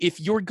if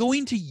you're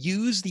going to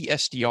use the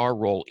SDR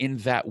role in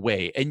that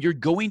way and you're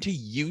going to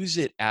use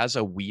it as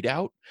a weed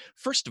out,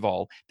 first of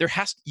all,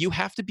 you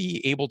have to be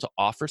able to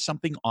offer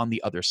something on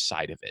the other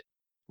side of it,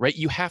 right?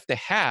 You have to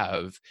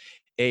have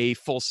a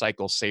full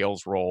cycle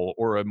sales role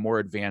or a more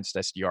advanced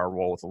SDR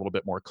role with a little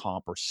bit more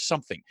comp or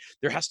something.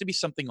 There has to be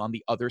something on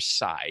the other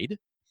side,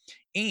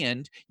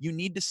 and you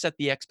need to set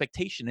the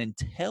expectation and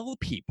tell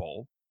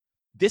people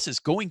this is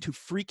going to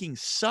freaking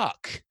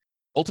suck.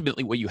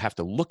 Ultimately, what you have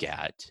to look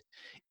at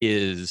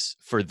is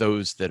for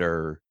those that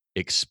are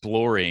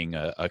exploring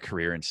a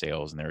career in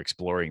sales and they're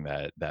exploring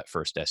that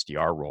first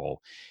SDR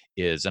role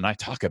is, and I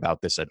talk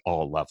about this at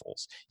all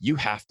levels, you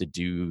have to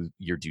do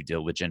your due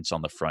diligence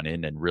on the front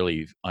end and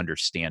really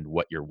understand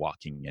what you're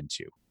walking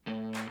into.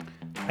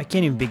 I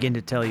can't even begin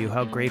to tell you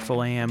how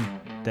grateful I am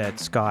that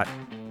Scott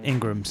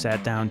Ingram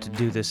sat down to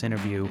do this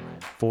interview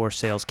for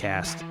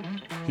Salescast.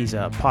 He's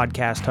a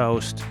podcast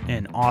host,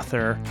 an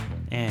author,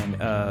 and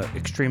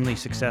extremely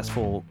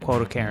successful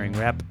quota-carrying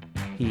rep.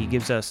 He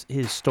gives us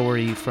his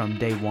story from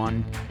day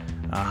one,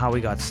 how he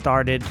got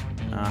started,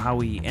 how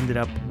he ended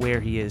up where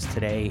he is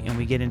today, and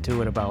we get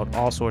into it about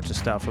all sorts of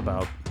stuff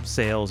about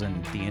sales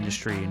and the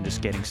industry and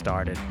just getting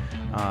started.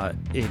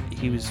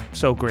 He was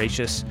so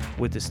gracious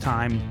with his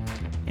time,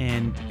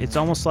 and it's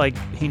almost like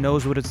he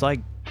knows what it's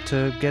like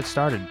to get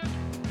started.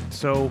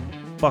 So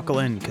buckle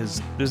in,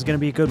 because this is going to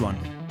be a good one.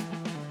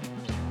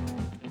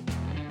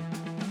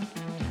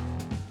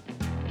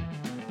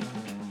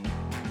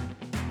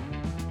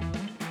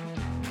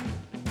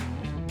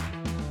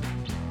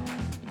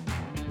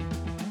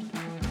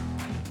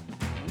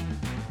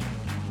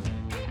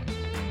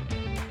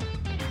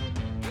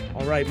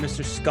 All right,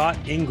 Mr. Scott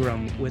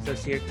Ingram with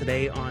us here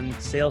today on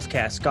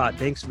Salescast. Scott,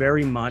 thanks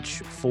very much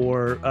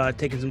for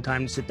taking some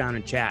time to sit down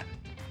and chat.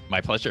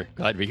 My pleasure.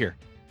 Glad to be here.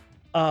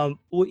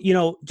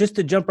 Just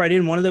to jump right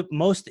in, one of the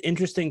most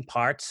interesting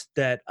parts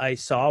that I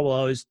saw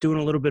while I was doing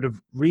a little bit of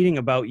reading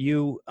about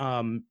you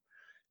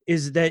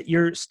is that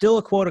you're still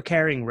a quota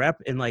carrying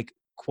rep, and like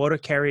quota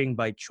carrying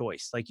by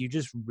choice. Like you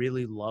just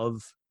really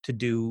love to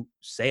do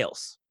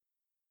sales.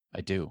 I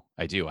do.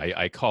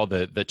 I call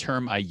the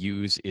term I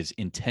use is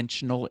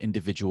intentional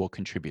individual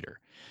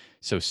contributor.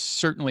 So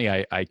certainly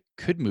I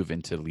could move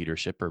into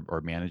leadership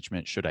or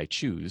management should I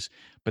choose,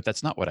 but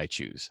that's not what I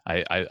choose.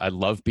 I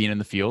love being in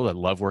the field. I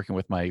love working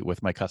with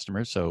my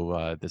customers.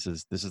 So this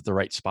is the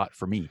right spot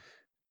for me.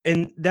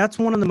 And that's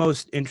one of the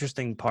most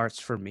interesting parts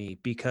for me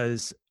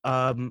because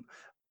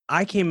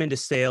I came into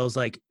sales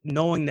like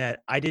knowing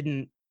that I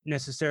didn't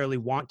necessarily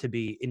want to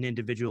be an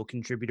individual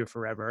contributor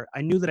forever.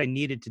 I knew that I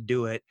needed to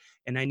do it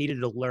and I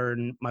needed to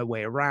learn my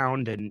way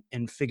around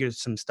and figure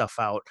some stuff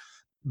out.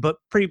 But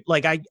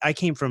I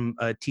came from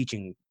a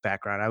teaching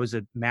background. I was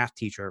a math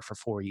teacher for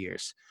 4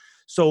 years.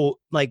 So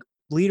like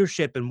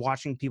leadership and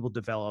watching people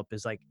develop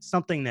is like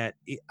something that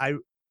I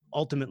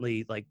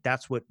ultimately like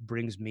that's what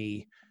brings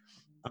me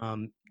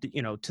to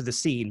the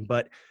scene.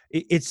 But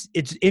it's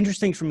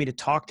interesting for me to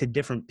talk to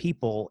different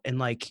people and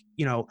like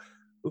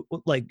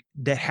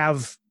that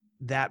have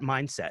that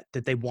mindset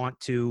that they want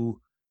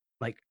to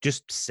like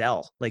just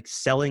sell. Like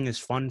selling is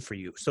fun for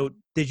you. So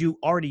did you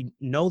already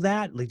know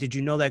that? Like did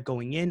you know that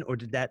going in, or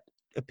did that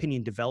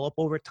opinion develop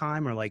over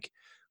time, or like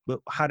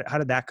how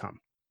did that come?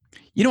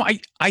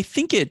 I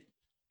think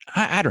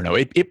I don't know.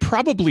 It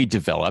probably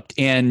developed.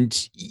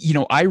 And,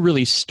 I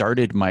really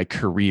started my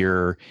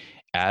career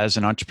as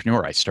an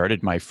entrepreneur. I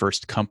started my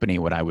first company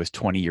when I was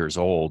 20 years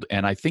old.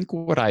 And I think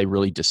what I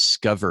really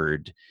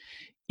discovered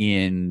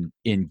in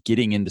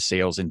getting into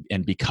sales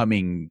and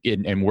becoming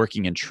and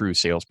working in true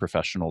sales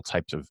professional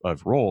types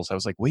of roles, I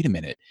was like, wait a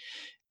minute,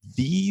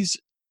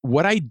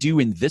 what I do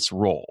in this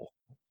role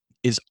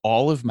is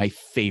all of my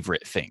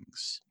favorite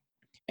things.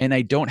 And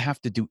I don't have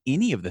to do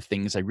any of the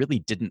things I really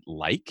didn't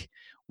like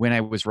when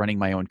I was running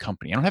my own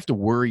company. I don't have to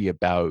worry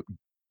about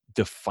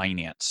the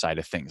finance side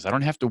of things. I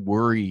don't have to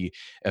worry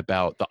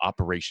about the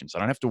operations. I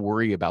don't have to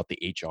worry about the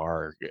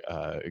HR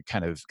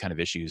kind of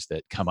issues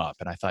that come up.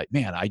 And I thought,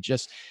 man, I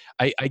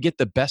get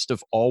the best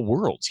of all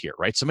worlds here,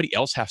 right? Somebody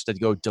else has to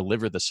go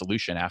deliver the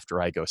solution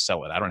after I go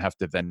sell it. I don't have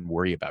to then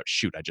worry about,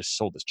 shoot, I just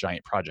sold this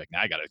giant project.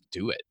 Now I got to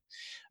do it.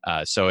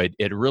 So it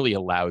really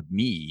allowed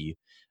me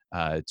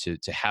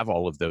to have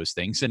all of those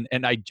things.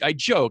 And I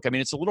joke, I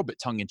mean, it's a little bit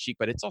tongue in cheek,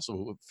 but it's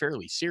also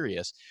fairly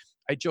serious.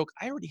 I joke,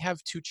 I already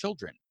have 2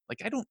 children.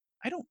 Like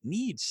I don't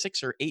need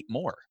 6 or 8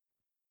 more.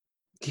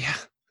 Yeah.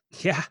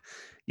 Yeah.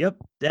 Yep.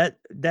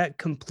 That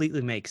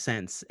completely makes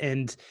sense.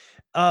 And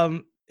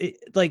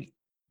like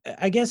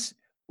I guess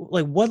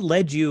like what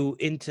led you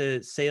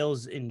into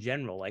sales in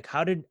general? Like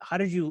how did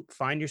you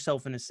find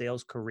yourself in a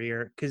sales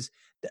career? Cuz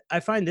I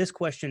find this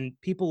question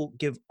people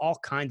give all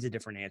kinds of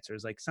different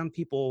answers. Like some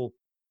people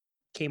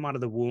came out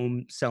of the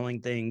womb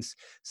selling things.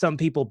 Some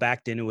people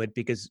backed into it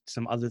because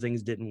some other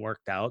things didn't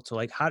work out. So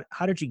like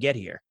how did you get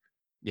here?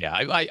 Yeah,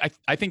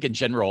 I think in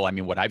general, I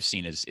mean, what I've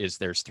seen is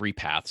there's three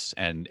paths,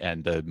 and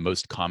the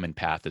most common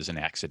path is an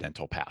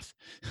accidental path,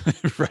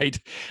 right?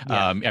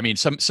 Yeah. I mean,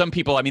 some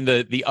people, I mean,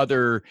 the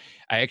other,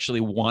 I actually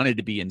wanted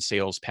to be in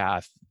sales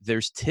path.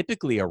 There's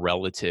typically a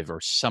relative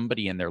or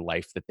somebody in their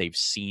life that they've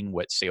seen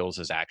what sales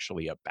is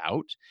actually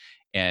about,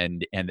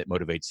 and that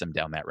motivates them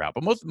down that route.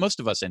 But most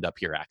of us end up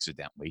here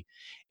accidentally,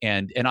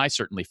 and I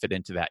certainly fit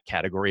into that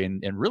category.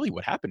 And really,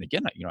 what happened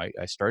again,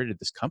 I started at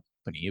this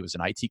company. It was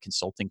an IT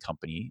consulting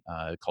company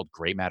called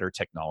Gray Matter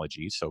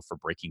Technology. So for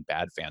Breaking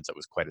Bad fans, that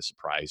was quite a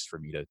surprise for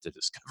me to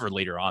discover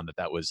later on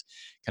that was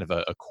kind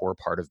of a core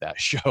part of that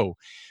show.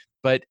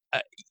 But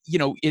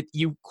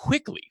you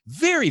quickly,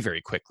 very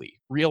very quickly,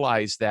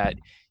 realize that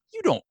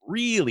you don't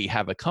really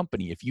have a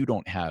company if you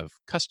don't have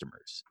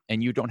customers,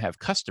 and you don't have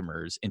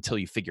customers until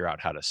you figure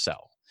out how to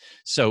sell.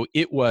 So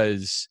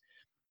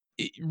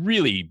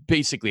really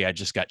basically I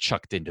just got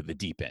chucked into the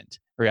deep end.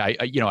 Right?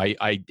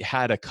 I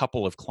had a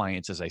couple of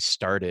clients as I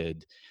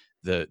started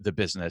the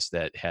business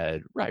that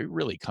had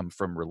really come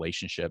from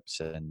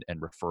relationships and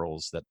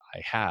referrals that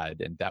I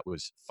had, and that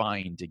was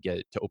fine to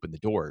get to open the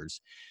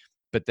doors.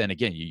 But then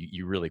again,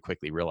 you really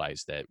quickly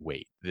realize that,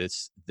 wait,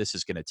 this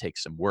is going to take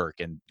some work,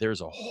 and there's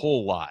a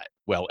whole lot,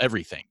 well,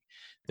 everything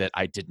that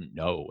I didn't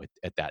know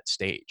at that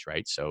stage,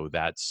 right? So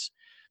that's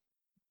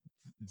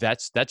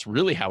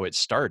really how it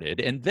started.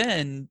 And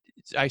then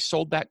I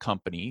sold that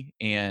company,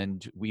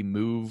 and we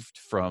moved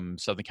from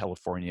Southern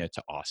California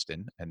to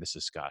Austin, and this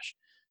is, gosh,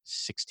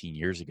 16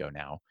 years ago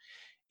now.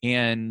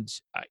 And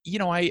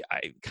I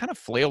kind of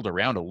flailed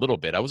around a little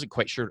bit. I wasn't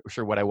quite sure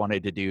what I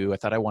wanted to do. I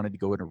thought I wanted to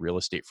go into real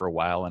estate for a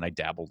while, and I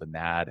dabbled in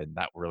that, and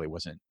that really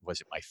wasn't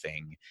my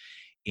thing.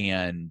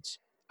 And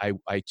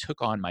I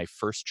took on my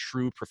first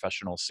true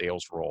professional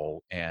sales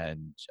role,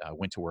 and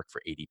went to work for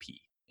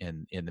ADP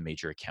in the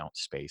major account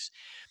space.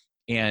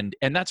 And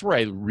that's where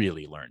I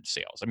really learned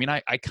sales. I mean, I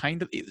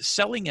kind of,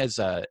 selling as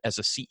a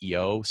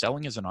CEO,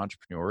 selling as an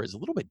entrepreneur is a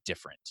little bit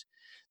different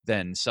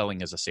than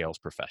selling as a sales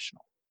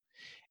professional.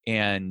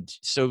 And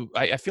so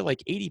I feel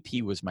like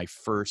ADP was my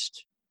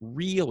first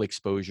real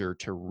exposure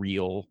to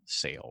real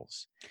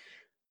sales.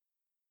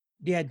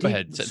 Yeah, Go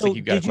ahead. Sounds like so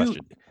you've got a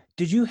question.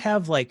 did you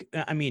have like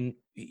I mean,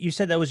 you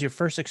said that was your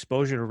first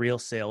exposure to real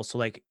sales. So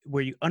like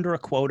were you under a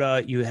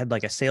quota, you had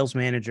like a sales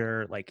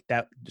manager like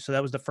that, so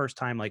that was the first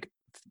time like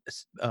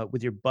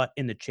with your butt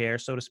in the chair,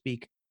 so to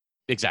speak?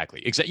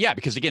 Exactly. Yeah,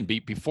 because again,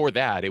 before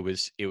that, it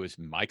was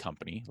my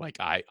company. Like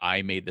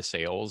I made the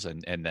sales,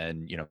 and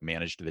then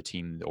managed the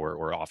team,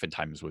 or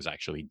oftentimes was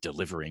actually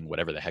delivering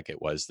whatever the heck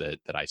it was that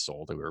I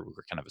sold. We were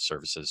kind of a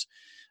services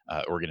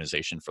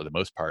organization for the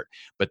most part.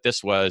 But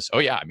this was, oh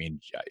yeah, I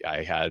mean,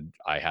 I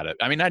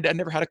mean, I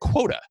never had a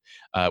quota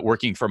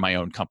working for my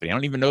own company. I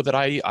don't even know that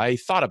I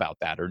thought about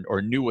that,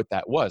 or knew what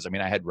that was. I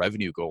mean, I had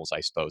revenue goals, I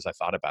suppose. I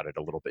thought about it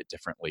a little bit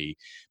differently,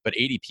 but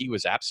ADP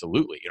was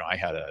absolutely, I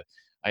had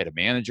a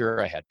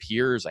manager, I had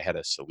peers, I had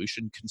a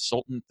solution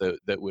consultant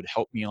that would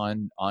help me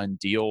on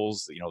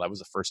deals. That was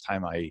the first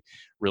time I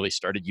really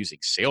started using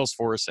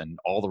Salesforce and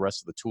all the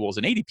rest of the tools.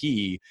 And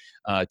ADP,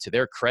 to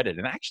their credit,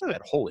 and actually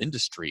that whole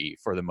industry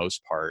for the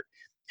most part,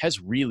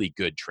 has really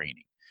good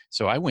training.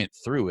 So I went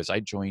through, as I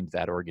joined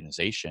that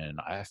organization,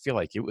 I feel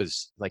like it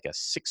was like a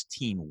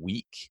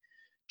 16-week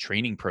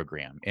training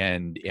program,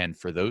 and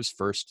for those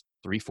first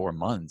 3-4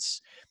 months,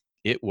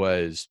 it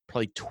was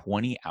probably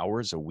 20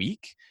 hours a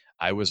week.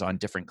 I was on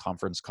different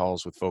conference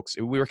calls with folks.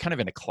 We were kind of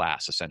in a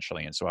class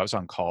essentially. And so I was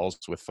on calls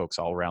with folks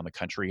all around the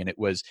country. And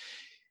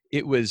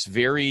it was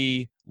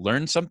very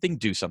learn something,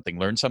 do something,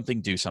 learn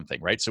something, do something,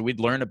 right? So we'd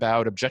learn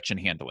about objection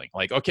handling.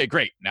 Like, okay,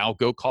 great. Now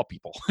go call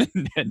people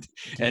and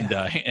and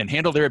Yeah. uh, and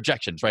handle their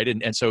objections, right?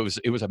 And so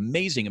it was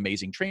amazing,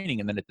 amazing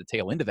training. And then at the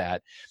tail end of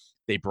that,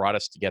 they brought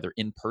us together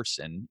in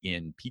person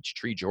in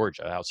Peachtree,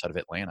 Georgia, outside of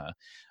Atlanta,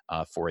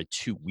 for a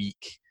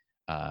 2-week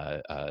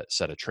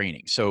set of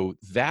training. So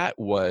that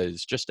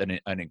was just an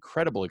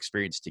incredible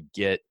experience to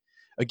get,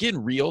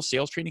 again, real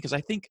sales training, because I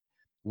think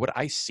what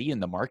I see in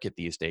the market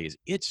these days,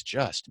 it's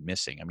just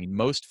missing. I mean,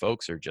 most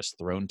folks are just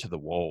thrown to the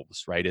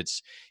wolves, right?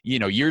 It's,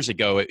 years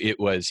ago, it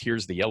was,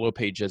 here's the yellow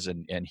pages,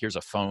 and here's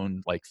a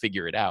phone, like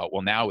figure it out.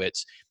 Well, now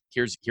it's,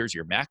 here's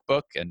your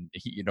MacBook, and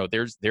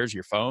there's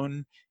your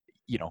phone,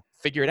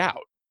 figure it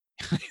out.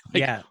 Like,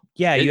 Yeah.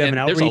 Yeah, you have an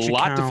and there's a outreach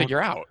lot to account.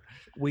 figure out.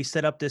 We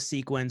set up this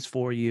sequence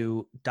for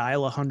you,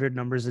 dial 100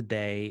 numbers a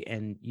day,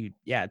 and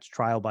yeah, it's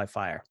trial by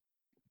fire.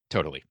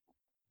 Totally.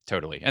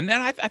 Totally. And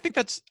then I think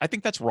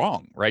that's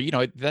wrong,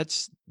 right?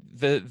 That's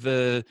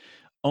the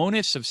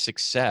onus of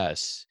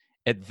success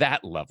at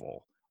that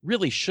level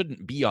really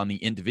shouldn't be on the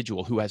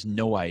individual who has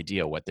no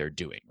idea what they're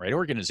doing, right?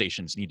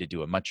 Organizations need to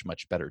do a much,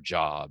 much better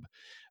job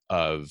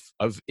of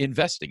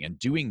investing and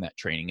doing that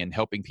training and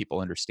helping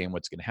people understand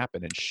what's going to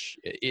happen,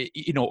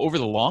 and over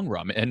the long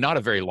run, and not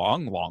a very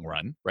long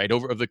run, right?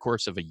 Over the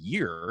course of a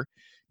year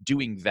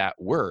doing that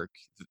work,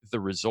 the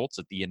results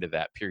at the end of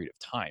that period of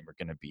time are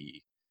going to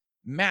be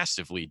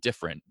massively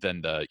different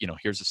than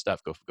here's the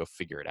stuff, go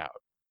figure it out.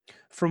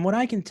 From what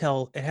I can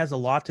tell, it has a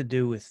lot to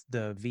do with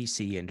the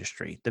VC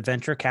industry. The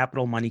venture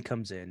capital money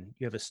comes in.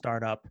 You have a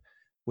startup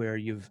where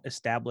you've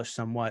established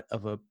somewhat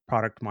of a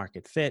product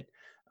market fit.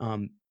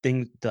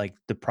 Thing like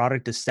the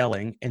product is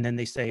selling, and then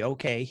they say,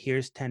 "Okay,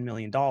 here's $10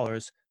 million.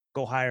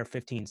 Go hire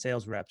 15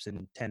 sales reps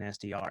and 10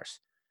 SDRs,"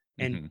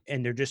 Hmm.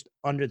 and they're just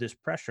under this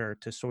pressure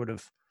to sort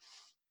of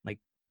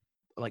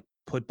like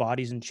put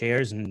bodies in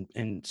chairs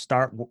and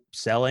start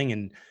selling,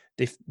 and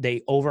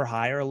they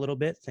overhire a little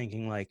bit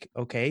thinking like,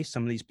 okay,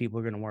 some of these people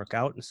are going to work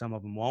out and some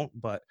of them won't,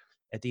 but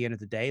at the end of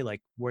the day,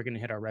 like, we're going to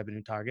hit our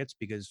revenue targets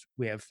because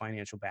we have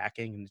financial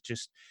backing. And it's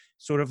just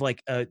sort of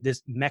like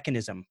this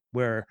mechanism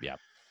where Yeah.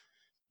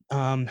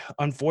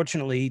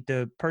 unfortunately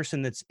the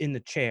person that's in the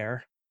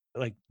chair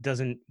like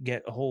doesn't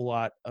get a whole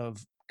lot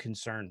of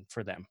concern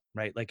for them,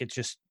 right? Like it's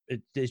just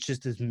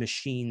this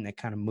machine that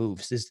kind of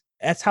moves. Is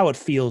That's how it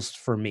feels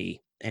for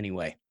me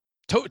anyway.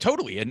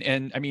 Totally.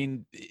 And I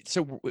mean,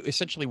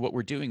 essentially what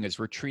we're doing is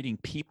we're treating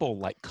people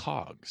like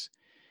cogs.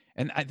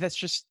 And that's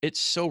just it's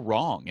so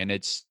wrong, and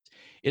it's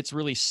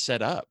really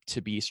set up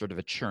to be sort of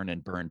a churn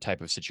and burn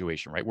type of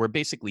situation, right? We're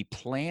basically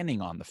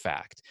planning on the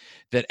fact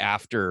that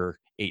after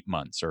 8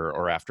 months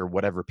or after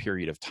whatever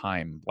period of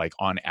time, like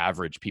on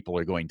average, people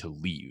are going to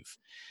leave.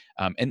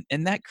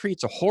 And that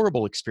creates a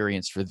horrible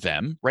experience for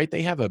them, right?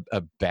 They have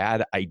a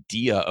bad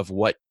idea of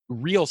what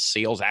real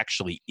sales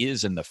actually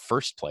is in the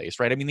first place,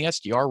 right? I mean, the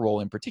SDR role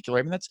in particular,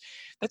 I mean,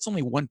 that's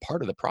only one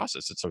part of the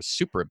process. It's a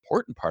super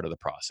important part of the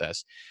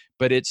process,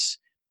 but it's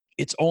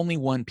only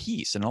one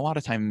piece. And a lot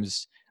of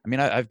times, I mean,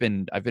 I've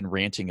been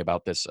ranting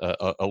about this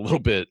a little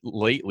bit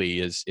lately.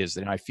 Is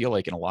that I feel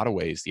like in a lot of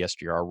ways the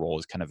SDR role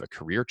is kind of a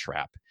career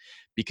trap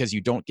because you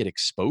don't get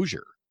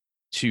exposure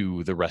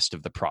to the rest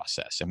of the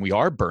process, and we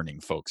are burning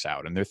folks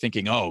out, and they're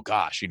thinking, oh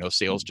gosh,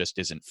 sales just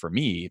isn't for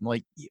me. I'm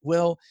like,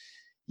 well,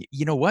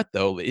 you know what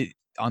though?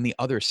 On the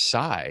other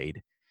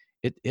side,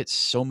 it's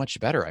so much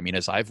better. I mean,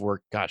 as I've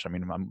worked, gosh, I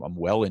mean, I'm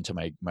well into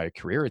my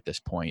career at this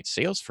point.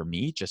 Sales for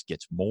me just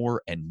gets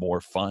more and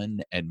more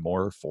fun and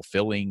more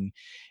fulfilling,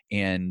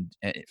 and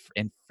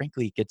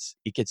frankly,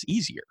 it gets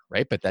easier,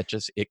 right? But that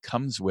just it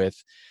comes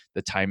with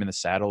the time in the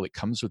saddle. It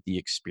comes with the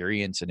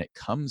experience, and it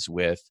comes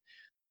with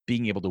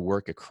being able to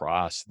work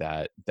across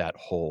that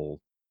whole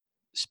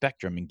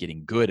spectrum and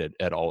getting good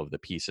at all of the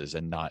pieces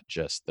and not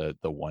just the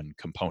one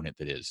component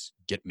that is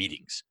get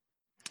meetings.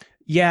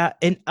 Yeah,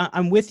 and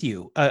I'm with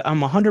you. I'm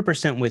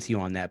 100% with you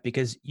on that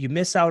because you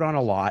miss out on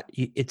a lot.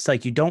 It's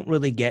like you don't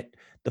really get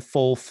the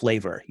full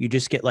flavor. You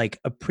just get like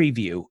a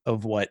preview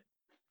of what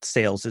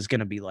sales is going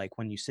to be like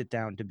when you sit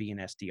down to be an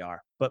SDR.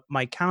 But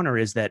my counter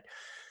is that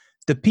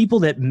the people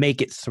that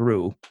make it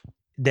through,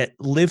 that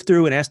live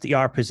through an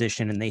SDR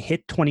position and they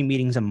hit 20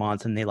 meetings a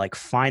month and they like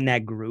find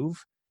that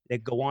groove,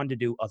 that go on to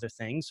do other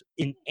things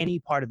in any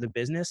part of the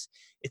business,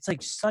 it's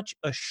like such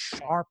a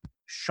sharp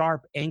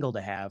angle to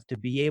have, to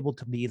be able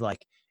to be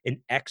like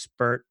an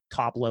expert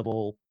top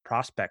level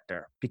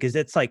prospector, because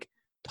it's like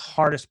the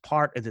hardest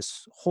part of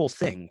this whole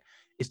thing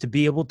is to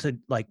be able to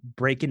like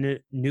break into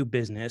new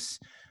business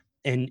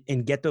and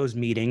get those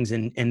meetings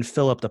and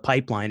fill up the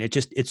pipeline.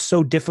 It's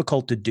so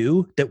difficult to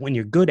do that when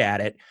you're good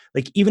at it,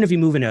 like even if you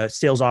move into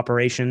sales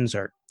operations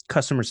or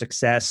customer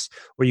success,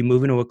 or you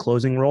move into a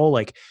closing role,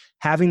 like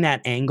having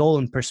that angle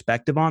and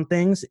perspective on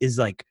things is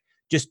like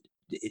just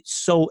it's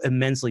so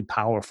immensely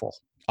powerful.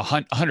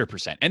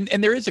 100%.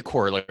 And there is a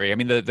corollary. I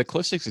mean, the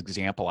closest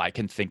example I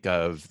can think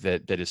of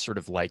that is sort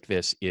of like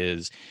this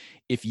is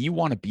if you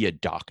want to be a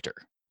doctor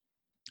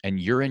and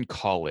you're in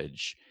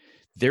college,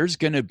 there's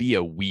going to be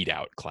a weed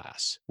out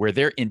class where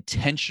they're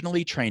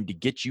intentionally trying to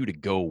get you to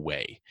go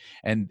away,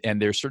 and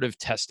they're sort of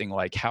testing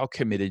like how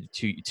committed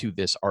to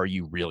this are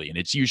you really. And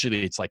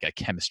it's like a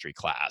chemistry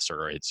class,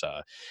 or it's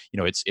a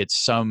it's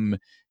some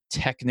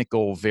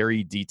technical,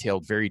 very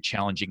detailed, very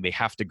challenging. They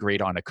have to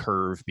grade on a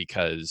curve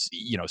because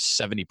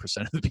 70%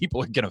 of the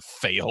people are going to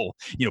fail.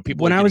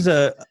 People When are I was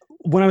getting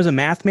a when I was a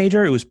math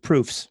major, it was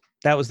proofs.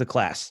 That was the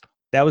class.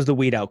 That was the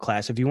weed out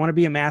class. If you want to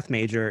be a math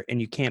major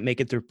and you can't make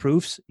it through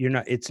proofs, you're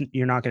not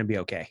going to be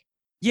okay.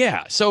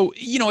 Yeah. So,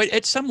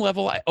 at some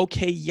level,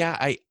 okay, yeah,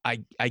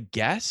 I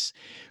guess,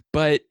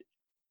 but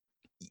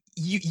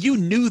you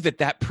knew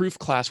that proof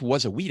class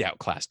was a weed out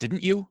class,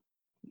 didn't you?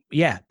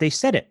 Yeah, they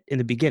said it in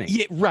the beginning.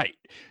 Yeah, right.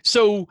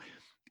 So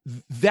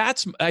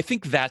I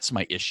think that's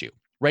my issue,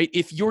 right?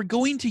 If you're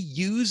going to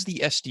use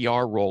the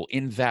SDR role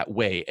in that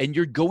way and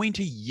you're going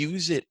to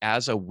use it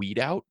as a weed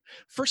out,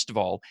 first of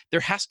all,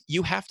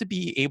 you have to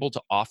be able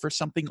to offer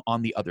something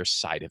on the other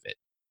side of it,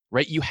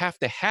 right? You have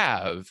to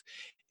have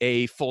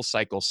a full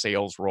cycle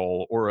sales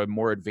role or a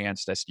more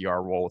advanced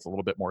SDR role with a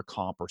little bit more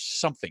comp or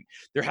something.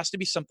 There has to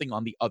be something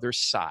on the other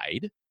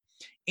side,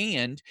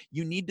 and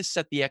you need to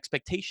set the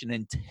expectation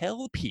and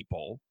tell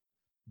people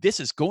this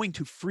is going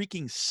to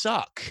freaking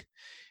suck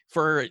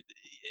for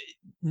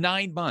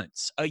 9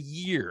 months, a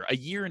year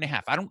and a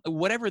half. I don't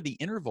whatever the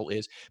interval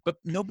is, but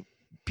no,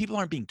 people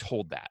aren't being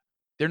told that.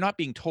 They're not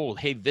being told,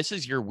 hey, this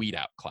is your weed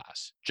out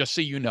class. Just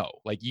so you know,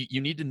 like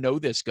you need to know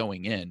this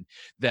going in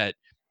that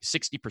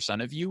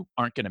 60% of you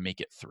aren't going to make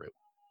it through.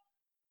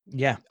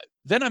 Yeah.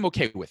 then I'm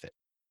okay with it.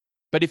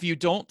 But if you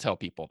don't tell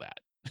people that,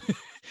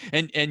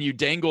 and you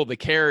dangle the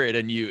carrot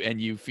and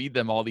you feed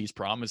them all these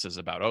promises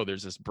about, oh,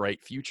 there's this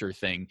bright future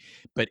thing,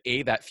 but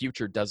that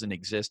future doesn't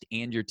exist,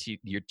 and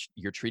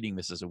you're treating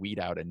this as a weed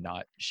out and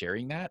not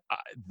sharing that,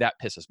 that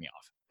pisses me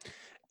off.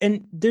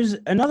 And there's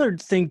another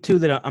thing too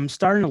that I'm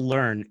starting to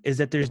learn is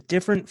that there's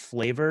different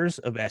flavors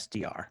of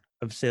SDR,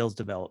 of sales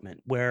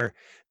development, where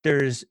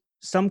there's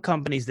some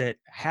companies that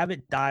have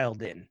it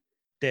dialed in,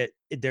 that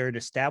they're an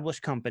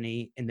established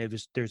company and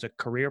there's a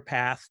career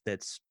path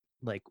that's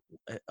like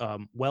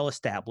well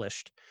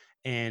established,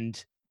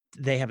 and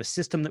they have a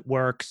system that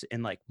works,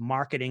 and like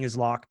marketing is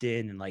locked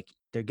in, and like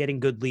they're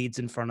getting good leads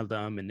in front of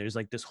them, and there's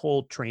like this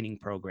whole training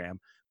program.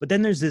 But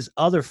then there's this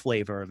other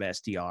flavor of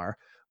SDR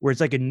where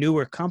it's like a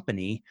newer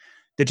company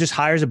that just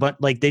hires a bunch,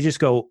 like they just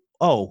go,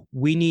 oh,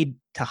 we need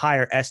to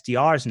hire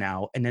SDRs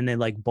now. And then they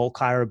like bulk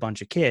hire a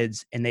bunch of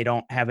kids and they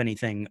don't have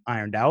anything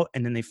ironed out.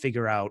 And then they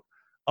figure out,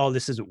 oh,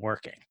 this isn't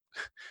working.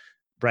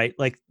 Right.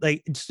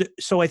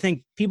 So I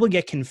think people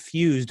get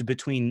confused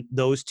between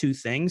those two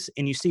things.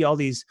 And you see all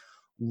these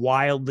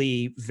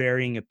wildly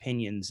varying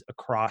opinions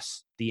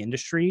across the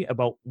industry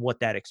about what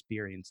that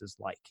experience is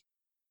like.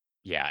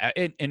 Yeah,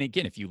 and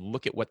again, if you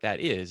look at what that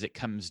is, it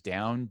comes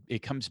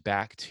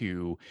back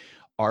to,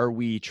 are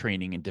we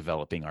training and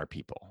developing our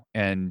people?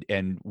 And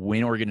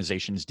when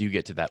organizations do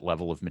get to that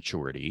level of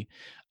maturity,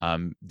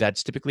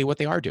 that's typically what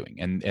they are doing.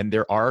 And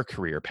there are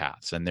career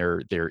paths, and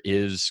there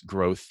is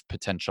growth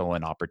potential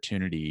and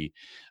opportunity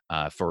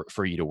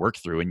for you to work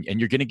through, and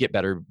you're going to get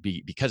better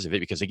because of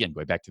it. Because again,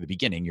 going back to the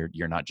beginning,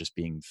 you're not just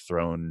being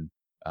thrown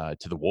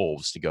to the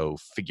wolves to go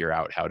figure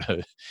out how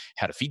to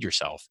how to feed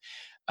yourself.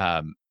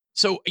 Um,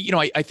 so,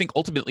 I think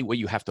ultimately what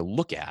you have to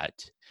look at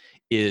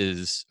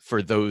is,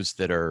 for those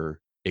that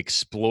are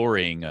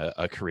exploring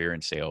a career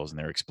in sales and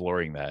they're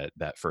exploring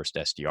that first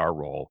SDR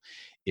role,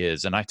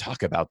 is, and I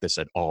talk about this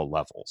at all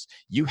levels,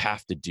 you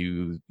have to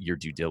do your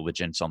due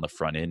diligence on the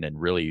front end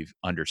and really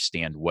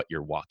understand what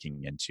you're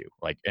walking into.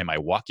 Like, am I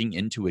walking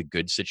into a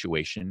good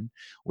situation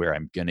where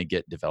I'm going to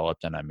get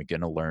developed and I'm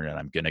going to learn and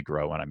I'm going to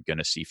grow and I'm going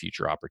to see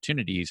future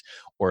opportunities?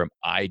 Or am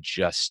I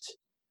just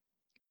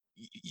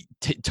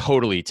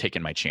totally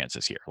taking my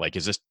chances here? Like,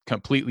 is this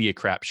completely a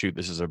crapshoot?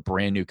 This is a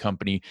brand new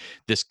company.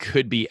 This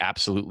could be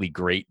absolutely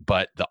great,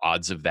 but the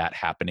odds of that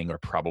happening are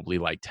probably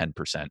like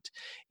 10%.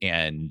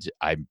 And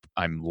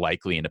I'm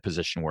likely in a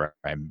position where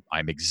I'm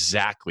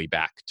exactly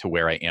back to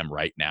where I am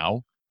right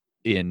now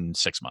in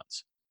 6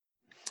 months.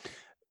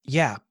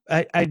 Yeah.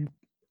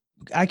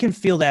 I can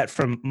feel that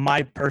from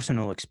my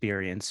personal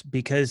experience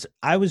because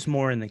I was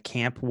more in the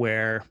camp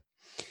where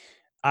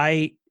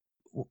I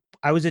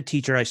I was a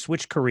teacher. I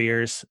switched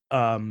careers.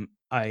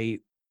 I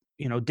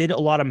did a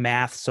lot of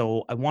math,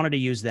 so I wanted to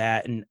use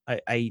that. And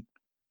I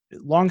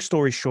long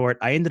story short,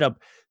 I ended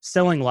up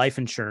selling life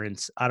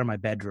insurance out of my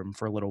bedroom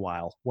for a little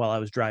while I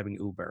was driving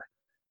Uber,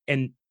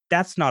 and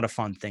that's not a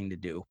fun thing to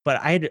do. But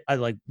I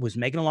like was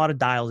making a lot of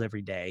dials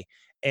every day,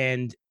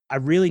 and I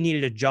really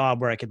needed a job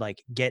where I could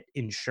like get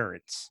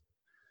insurance.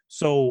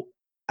 So,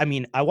 I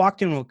mean, I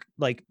walked in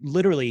like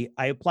literally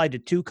I applied to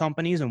 2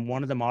 companies and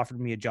one of them offered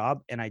me a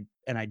job, and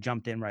I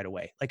jumped in right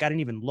away. Like I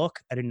didn't even look.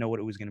 I didn't know what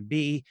it was going to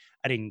be.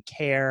 I didn't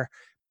care.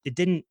 It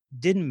didn't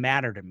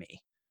matter to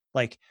me.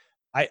 Like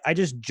I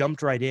just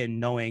jumped right in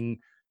knowing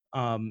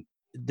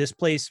this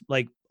place,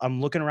 like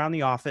I'm looking around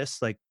the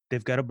office, like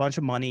they've got a bunch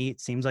of money. It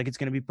seems like it's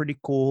going to be pretty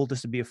cool.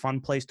 This would be a fun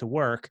place to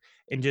work,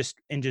 and just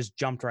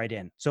jumped right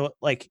in. So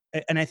like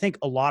and I think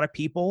a lot of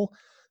people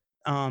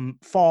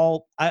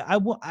fall I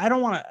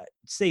don't want to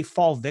say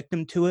fall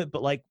victim to it,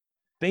 but like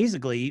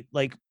basically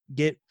like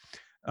get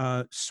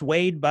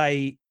swayed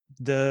by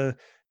the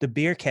the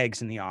beer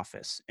kegs in the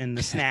office and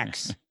the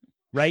snacks,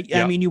 right? I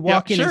Yep. mean, you Yep.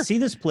 walk in and Sure. see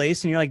this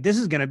place and you're like, this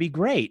is going to be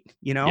great,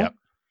 Yep.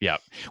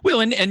 Yep.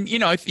 Well, and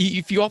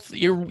if you all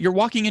you're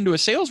walking into a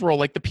sales role,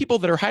 like the people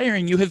that are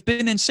hiring you have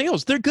been in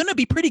sales, they're going to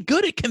be pretty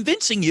good at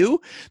convincing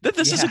you that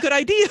this is a Yeah. good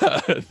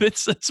idea.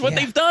 That's what Yeah.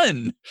 they've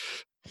done.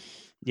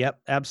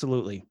 Yep,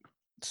 absolutely.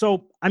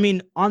 So, I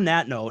mean, on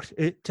that note,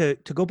 to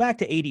go back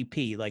to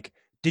ADP, like,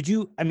 did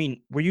you? I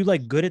mean, were you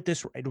like good at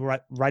this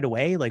right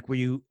away? Like, were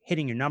you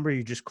hitting your number?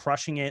 You're just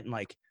crushing it, and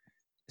like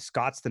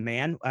Scott's the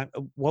man.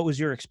 What was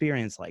your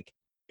experience like?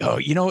 Oh,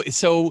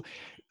 so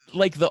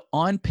like the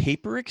on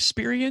paper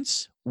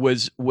experience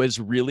was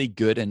really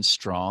good and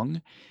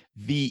strong.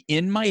 The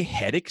in my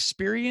head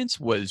experience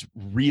was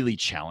really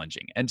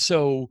challenging. And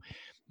so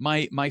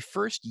my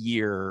first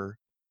year,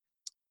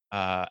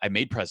 I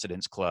made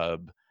President's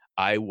Club.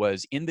 I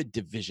was in the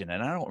division,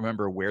 and I don't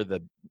remember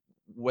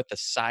what the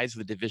size of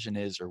the division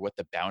is or what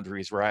the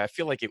boundaries were. I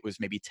feel like it was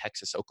maybe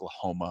Texas,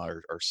 Oklahoma,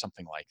 or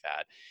something like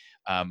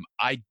that.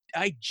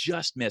 I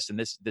just missed, and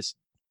this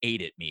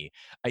ate at me.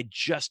 I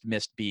just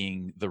missed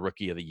being the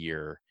rookie of the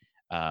year.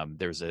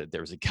 There was a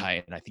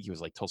guy, and I think he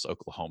was like Tulsa,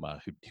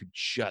 Oklahoma, who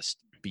just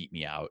beat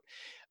me out.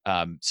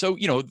 So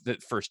the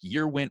first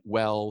year went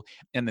well,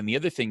 and then the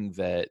other thing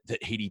that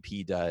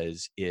ADP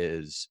does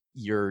is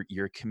your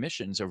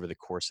commissions over the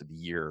course of the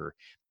year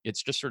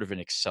it's just sort of an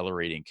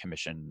accelerating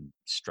commission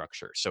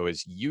structure. So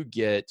as you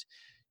get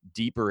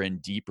deeper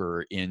and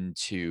deeper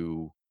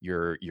into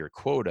your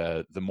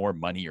quota, the more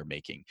money you're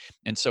making.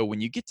 And so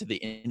when you get to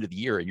the end of the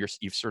year and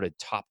you've sort of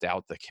topped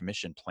out the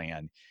commission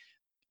plan,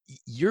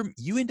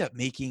 you end up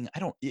making, I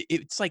don't,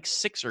 it's like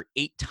 6 or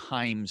 8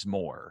 times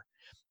more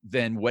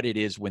than what it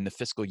is when the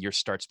fiscal year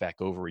starts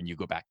back over and you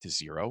go back to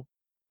zero.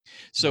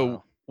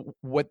 So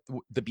Wow.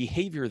 the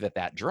behavior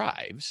that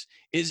drives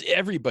is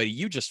everybody,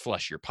 you just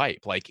flush your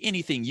pipe. Like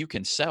anything you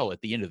can sell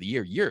at the end of the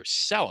year, you're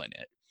selling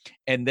it.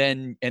 And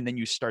then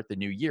you start the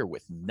new year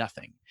with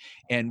nothing.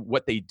 And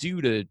what they do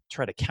to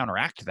try to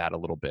counteract that a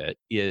little bit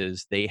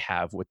is they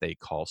have what they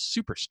call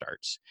super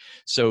starts.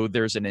 So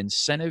there's an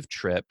incentive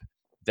trip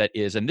that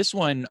is, and this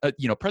one,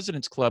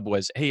 President's Club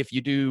was, hey, if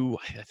you do,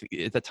 I think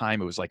at the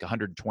time it was like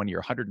 120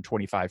 or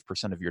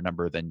 125% of your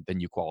number, then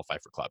you qualify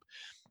for club.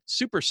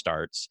 Super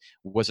starts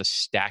was a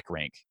stack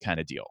rank kind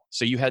of deal.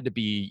 So you had to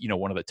be,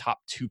 one of the top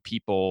 2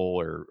 people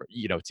or,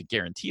 to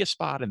guarantee a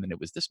spot. And then it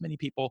was this many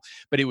people,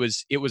 but it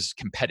was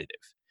competitive.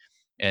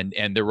 And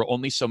there were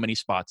only so many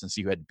spots, and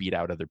so you had to beat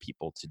out other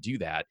people to do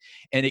that.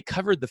 And it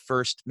covered the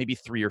first maybe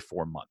 3 or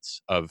 4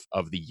 months of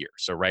the year.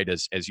 So right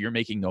as you're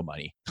making no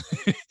money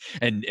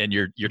and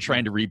you're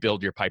trying to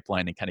rebuild your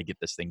pipeline and kind of get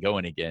this thing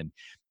going again,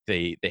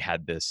 they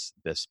had this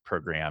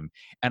program,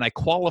 and I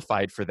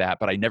qualified for that,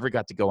 but I never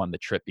got to go on the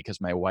trip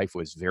because my wife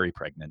was very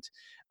pregnant,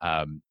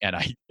 and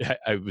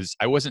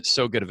I wasn't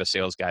so good of a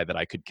sales guy that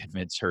I could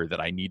convince her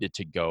that I needed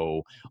to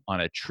go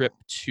on a trip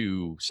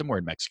to somewhere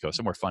in Mexico,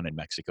 somewhere fun in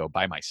Mexico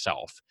by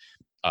myself.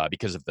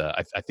 Because of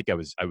I think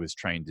I was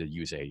trying to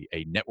use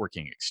a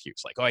networking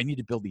excuse, like, oh, I need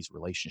to build these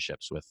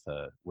relationships with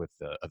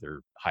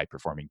other high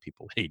performing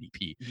people at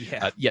ADP.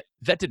 Yeah. Yet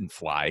that didn't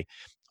fly,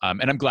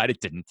 and I'm glad it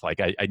didn't. Like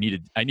I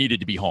needed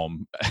to be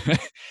home,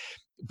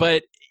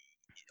 but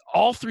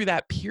all through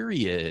that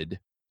period,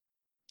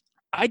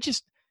 I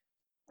just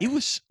it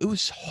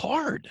was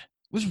hard.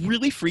 It was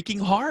really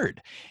freaking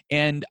hard,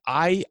 and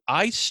I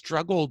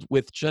struggled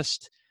with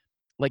just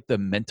like the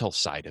mental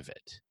side of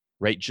it,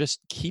 right?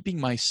 Just keeping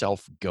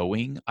myself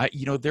going.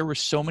 There were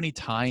so many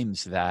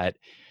times that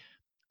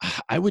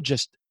I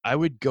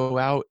would go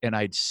out and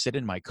I'd sit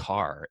in my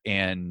car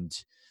and,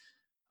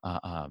 uh,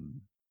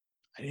 um,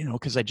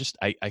 because I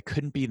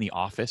couldn't be in the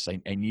office.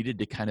 I needed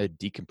to kind of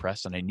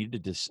decompress, and I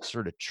needed to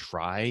sort of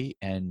try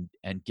and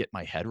get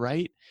my head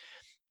right.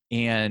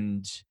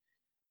 And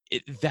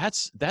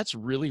that's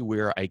really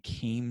where I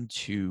came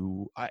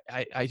to.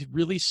 I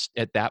really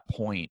at that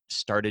point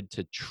started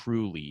to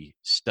truly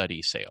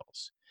study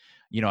sales.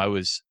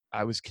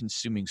 I was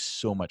consuming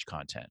so much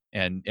content,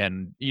 and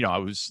I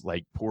was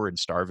like poor and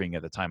starving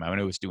at the time. I mean,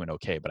 I was doing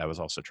okay, but I was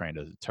also trying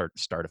to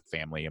start a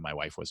family, and my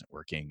wife wasn't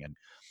working, and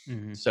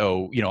Hmm.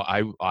 so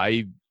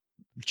I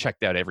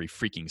checked out every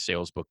freaking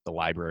sales book the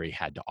library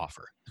had to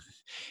offer,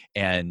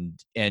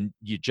 and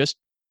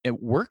it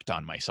worked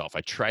on myself.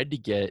 I tried to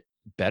get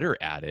better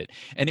at it,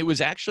 and it was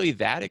actually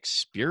that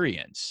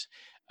experience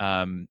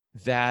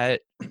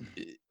that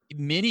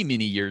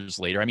many years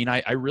later, I mean,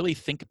 I really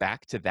think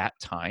back to that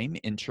time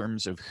in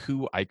terms of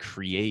who I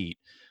create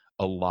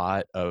a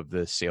lot of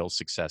the sales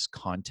success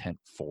content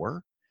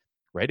for.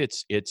 Right,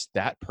 it's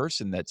that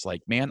person that's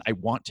like, man, I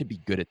want to be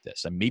good at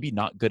this. I'm maybe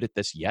not good at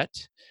this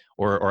yet,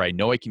 or I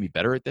know I can be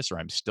better at this, or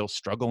I'm still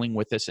struggling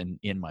with this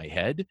in my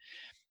head.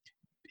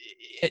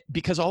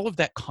 Because all of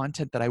that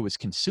content that I was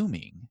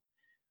consuming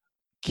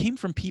came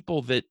from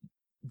people that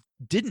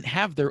didn't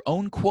have their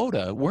own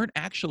quota, weren't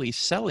actually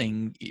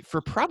selling for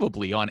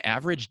probably on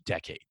average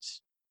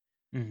decades.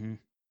 Hmm.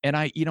 And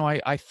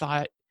I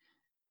thought,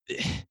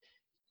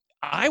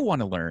 I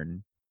want to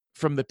learn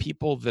from the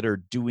people that are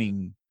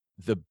doing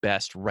the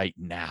best right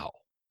now,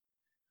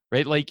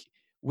 right? Like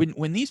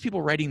when these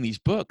people writing these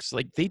books,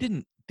 like they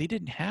didn't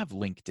have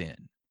LinkedIn.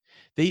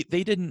 They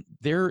didn't,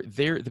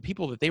 the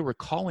people that they were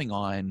calling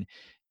on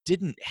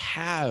didn't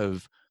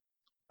have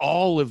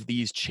all of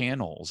these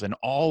channels and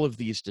all of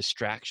these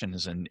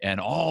distractions and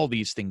all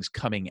these things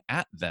coming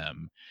at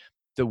them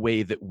the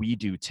way that we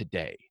do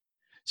today.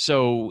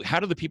 So how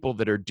do the people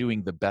that are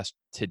doing the best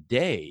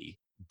today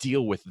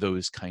deal with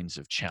those kinds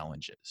of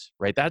challenges,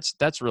 right?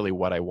 That's really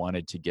what I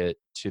wanted to get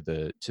to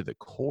the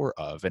core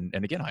of. And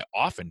again, I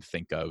often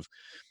think of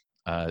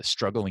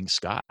struggling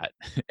Scott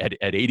at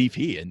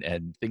ADP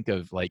and think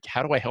of like,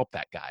 how do I help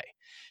that guy?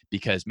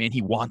 Because man,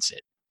 he wants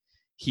it.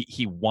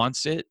 He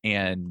wants it,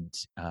 and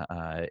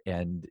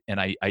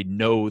I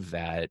know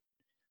that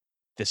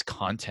this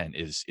content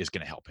is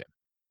going to help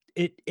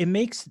him. It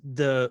makes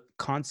the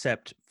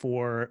concept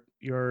for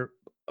your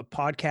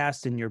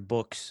podcast and your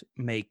books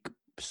make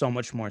so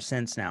much more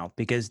sense now,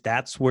 because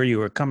that's where you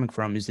were coming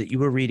from, is that you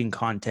were reading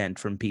content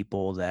from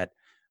people that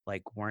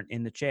like weren't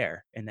in the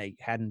chair and they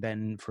hadn't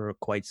been for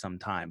quite some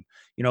time.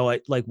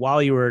 Like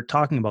while you were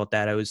talking about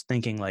that, I was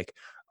thinking like,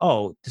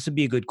 oh, this would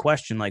be a good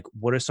question, like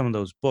what are some of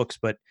those books?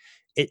 But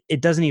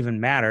it doesn't even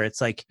matter. It's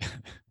like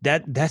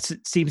that's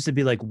it seems to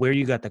be like where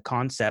you got the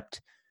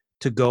concept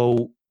to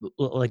go,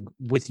 like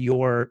with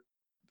your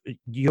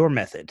your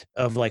method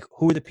of like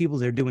who are the people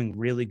that are doing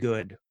really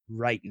good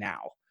right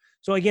now.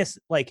 So I guess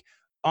like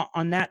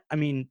on that, I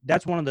mean,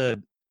 that's one of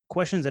the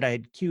questions that I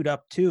had queued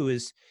up too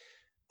is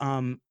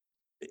um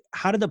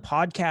how did the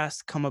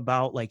podcast come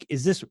about? Like,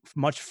 is this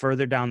much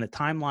further down the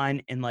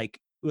timeline? And like,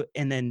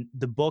 and then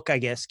the book, I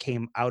guess,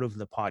 came out of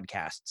the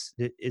podcasts.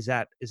 Is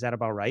that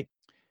about right?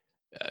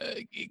 Uh,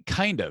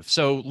 kind of.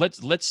 So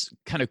let's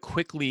kind of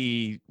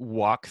quickly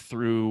walk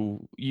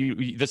through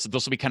this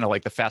will be kind of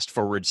like the fast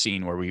forward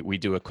scene where we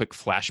do a quick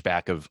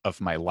flashback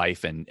of my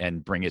life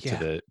and bring it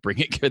to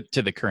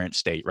Yeah. the current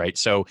state, right?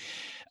 So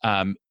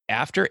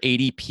after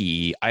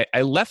ADP,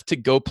 I left to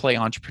go play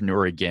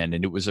entrepreneur again,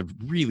 and it was a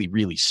really,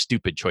 really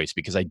stupid choice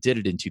because I did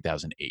it in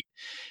 2008,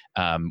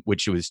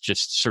 which was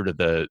just sort of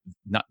the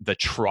not the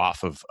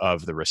trough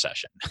of the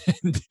recession.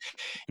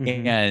 Hmm.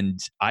 And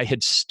I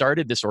had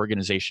started this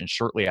organization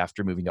shortly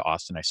after moving to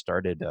Austin. I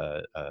started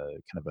a kind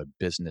of a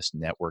business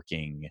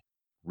networking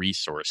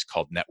resource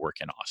called Network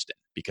in Austin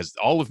because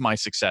all of my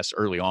success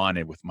early on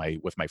and with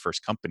my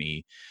first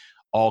company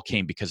all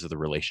came because of the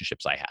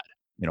relationships I had.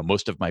 You know,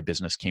 most of my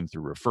business came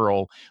through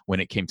referral.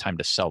 When it came time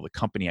to sell the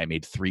company, I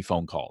made 3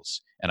 phone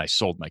calls and I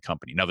sold my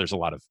company. Now there's a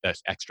lot of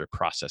extra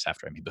process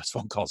after I made those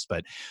phone calls,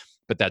 but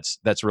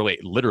that's really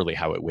literally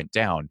how it went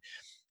down.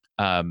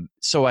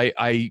 So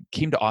I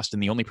came to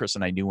Austin. The only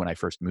person I knew when I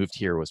first moved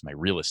here was my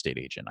real estate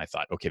agent. I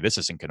thought, okay, this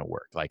isn't going to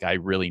work. Like, I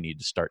really need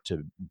to start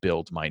to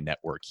build my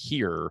network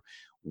here.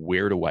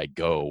 Where do I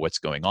go? What's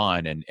going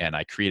on? And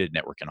I created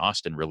Network in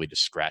Austin really to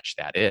scratch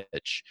that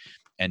itch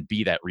and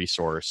be that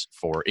resource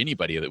for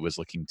anybody that was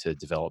looking to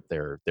develop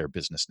their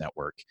business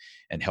network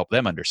and help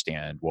them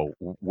understand, well,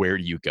 where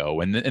do you go?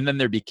 And then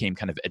there became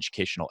kind of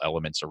educational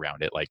elements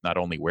around it, like not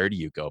only where do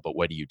you go, but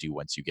what do you do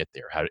once you get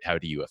there? How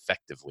do you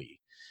effectively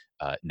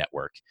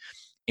network?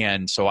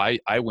 And so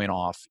I went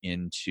off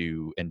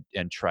into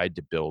and tried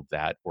to build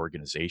that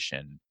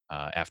organization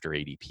after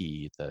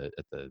ADP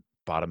at the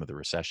bottom of the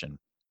recession.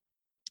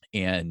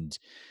 And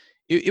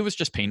it was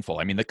just painful.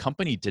 I mean, the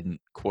company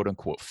didn't quote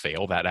unquote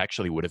fail. That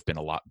actually would have been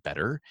a lot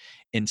better.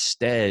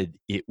 Instead,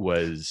 it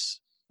was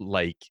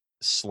like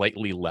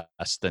slightly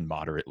less than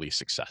moderately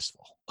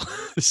successful.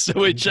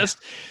 So Yeah.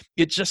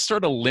 it just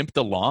sort of limped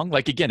along.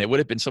 Like, again, it would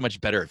have been so much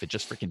better if it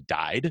just freaking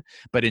died,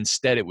 but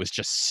instead it was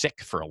just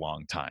sick for a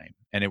long time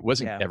and it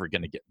wasn't Yeah. ever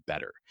going to get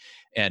better.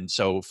 And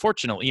so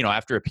fortunately, you know,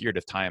 after a period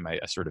of time, I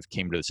sort of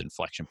came to this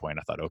inflection point.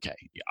 I thought, okay,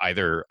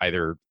 either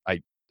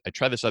I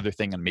try this other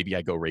thing and maybe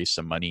I go raise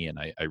some money and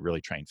I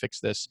really try and fix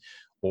this,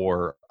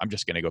 or I'm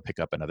just going to go pick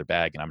up another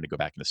bag and I'm going to go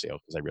back into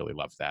sales because I really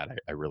love that.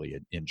 I really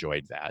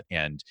enjoyed that.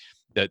 And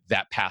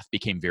that path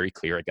became very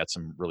clear. I got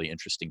some really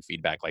interesting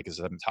feedback. Like, as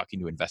I'm talking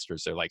to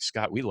investors, they're like,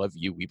 Scott, we love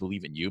you. We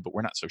believe in you, but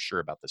we're not so sure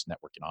about this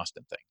Network in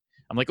Austin thing.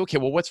 I'm like, okay,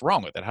 well, what's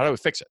wrong with it? How do I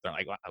fix it? They're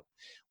like, well,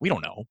 we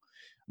don't know.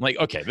 I'm like,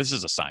 okay, this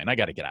is a sign. I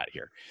got to get out of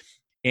here.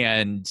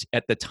 And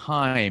at the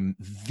time,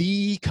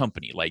 the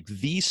company, like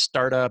the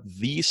startup,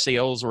 the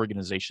sales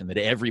organization that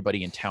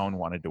everybody in town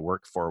wanted to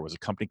work for was a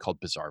company called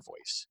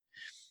Bazaarvoice.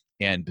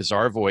 And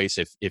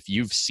Bazaarvoice, if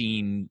you've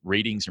seen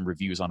ratings and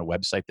reviews on a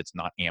website that's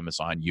not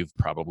Amazon, you've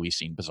probably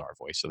seen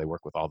Bazaarvoice. So they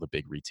work with all the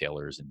big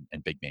retailers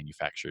and big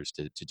manufacturers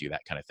to do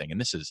that kind of thing. And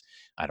this is,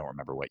 I don't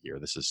remember what year.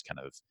 This is kind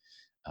of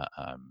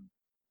I'm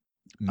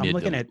mid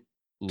looking to at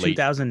late.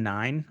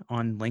 2009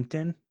 on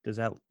LinkedIn. Does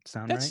that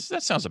sound right?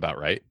 That sounds about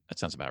right. That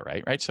sounds about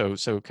right. Right. So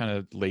kind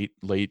of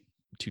late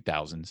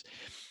 2000s.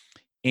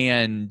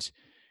 And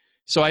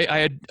so I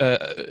had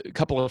a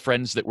couple of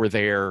friends that were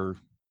there,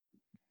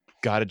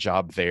 got a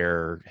job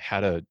there,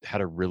 had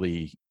a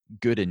really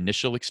good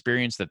initial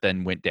experience that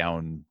then went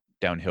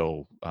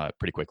downhill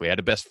pretty quickly. I had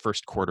the best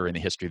first quarter in the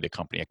history of the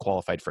company. I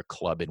qualified for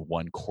club in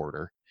 1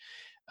 quarter,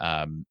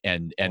 and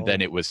then Oh,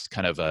 it was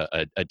kind of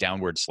a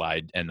downward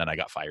slide, and then I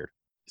got fired.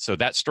 So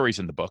that story's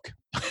in the book.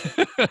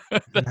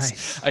 That's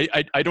nice.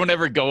 I don't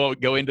ever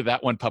go into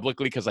that one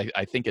publicly because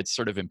I think it's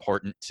sort of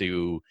important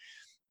to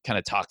kind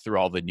of talk through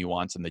all the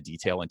nuance and the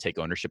detail and take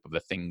ownership of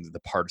the things, the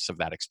parts of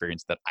that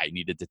experience that I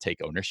needed to take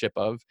ownership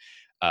of.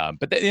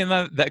 But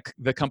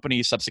the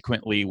company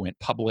subsequently went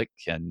public,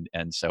 and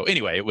so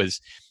anyway, it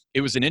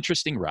was an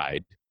interesting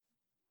ride.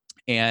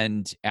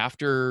 And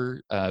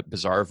after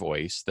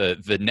Bazaarvoice,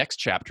 the next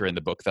chapter in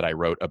the book that I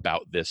wrote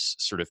about this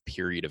sort of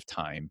period of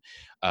time,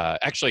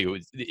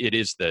 actually it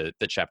is the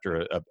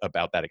chapter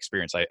about that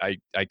experience.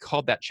 I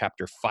called that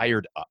chapter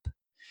 "Fired Up"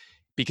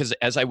 because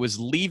as I was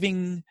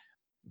leaving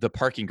the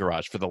parking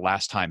garage for the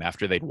last time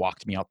after they'd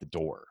walked me out the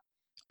door,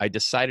 I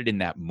decided in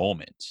that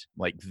moment,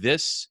 like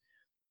this,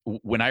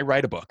 when I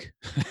write a book,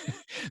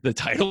 the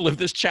title of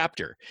this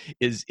chapter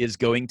is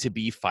going to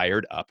be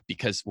 "Fired Up"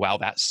 because wow,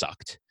 that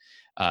sucked.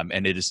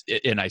 And it is,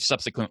 and I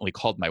subsequently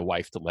called my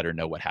wife to let her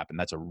know what happened.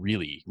 That's a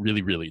really,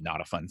 really, really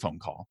not a fun phone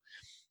call.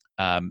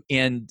 Um,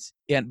 and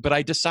but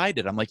I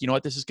decided, I'm like, you know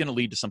what, this is going to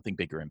lead to something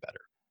bigger and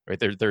better.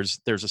 Right there's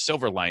a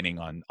silver lining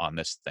on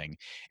this thing,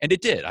 and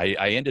it did.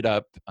 I ended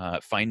up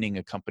finding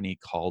a company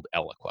called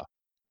Eloqua,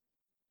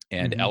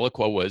 and Hmm.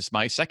 Eloqua was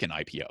my second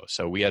IPO.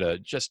 So we had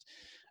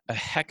a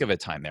heck of a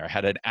time there. I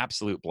had an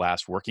absolute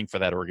blast working for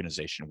that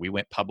organization. We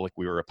went public.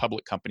 We were a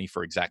public company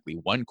for exactly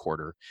 1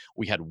 quarter.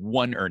 We had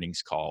one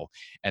earnings call,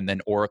 and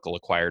then Oracle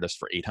acquired us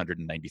for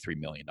 $893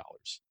 million.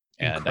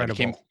 And I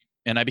became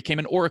Incredible. I became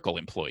an Oracle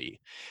employee.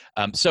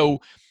 So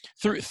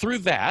through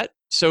that,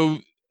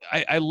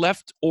 I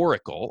left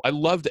Oracle. I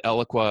loved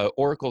Eloqua.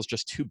 Oracle is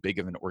just too big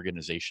of an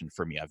organization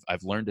for me.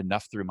 I've learned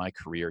enough through my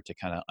career to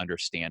kind of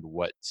understand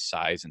what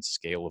size and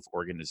scale of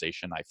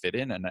organization I fit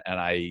in, and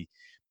I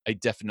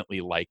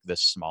definitely like the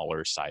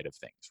smaller side of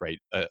things, right?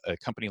 A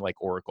company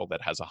like Oracle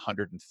that has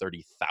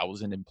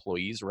 130,000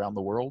 employees around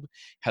the world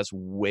has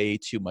way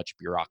too much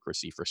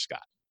bureaucracy for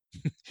Scott.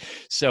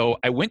 So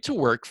I went to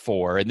work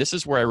for, and this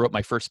is where I wrote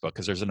my first book,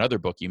 because there's another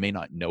book you may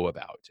not know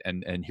about.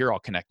 And here I'll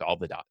connect all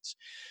the dots.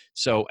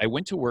 So I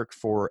went to work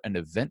for an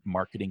event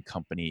marketing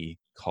company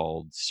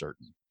called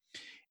Certain.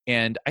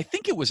 And I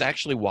think it was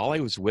actually while I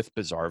was with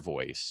Bizarre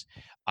Voice,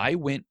 I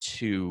went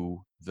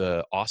to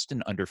the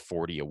Austin Under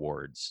 40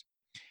 Awards,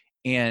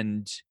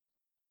 and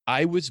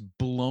I was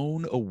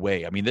blown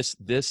away. I mean,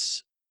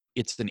 this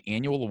it's an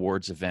annual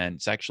awards event.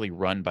 It's actually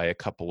run by a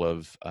couple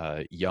of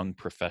young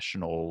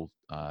professional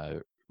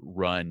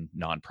run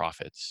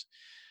nonprofits,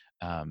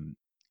 um,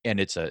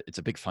 and it's a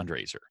big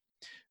fundraiser.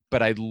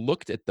 But I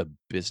looked at the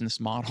business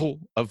model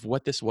of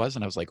what this was,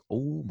 and I was like,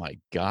 oh my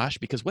gosh,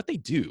 because what they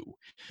do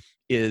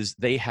is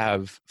they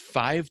have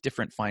 5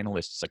 different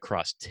finalists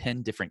across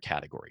 10 different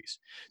categories.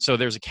 So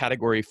there's a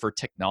category for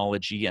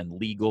technology and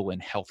legal and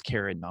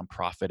healthcare and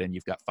nonprofit, and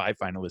you've got 5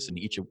 finalists in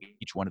each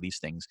one of these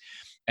things.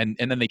 And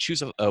then they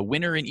choose a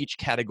winner in each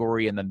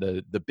category, and then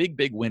the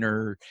big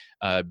winner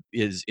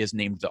is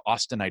named the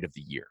Austinite of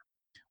the Year.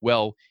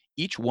 Well,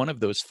 each one of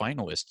those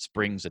finalists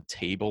brings a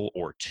table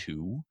or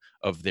 2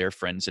 of their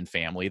friends and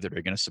family that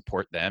are going to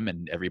support them,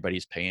 and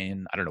everybody's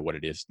paying, I don't know what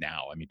it is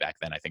now. I mean, back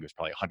then I think it was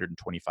probably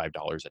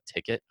 $125 a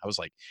ticket. I was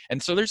like,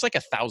 and so there's like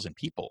 1,000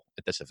 people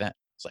at this event.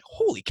 It's like,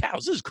 holy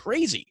cows, this is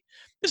crazy.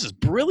 This is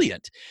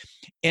brilliant.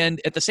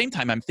 And at the same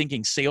time, I'm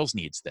thinking sales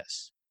needs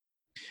this,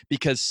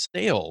 because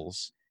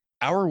sales,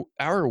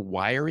 our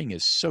wiring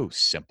is so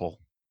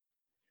simple.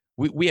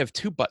 We have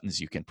 2 buttons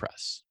you can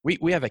press.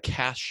 We have a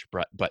cash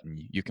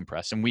button you can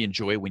press, and we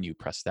enjoy when you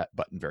press that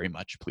button very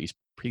much. Please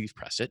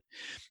press it.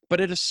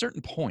 But at a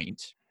certain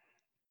point,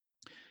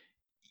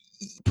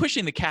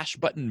 pushing the cash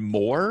button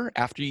more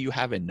after you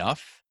have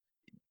enough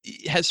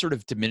has sort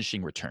of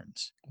diminishing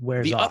returns.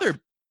 Wears The off. other,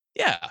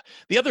 yeah,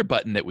 the other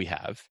button that we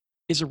have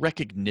is a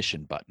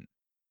recognition button.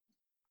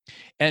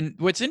 And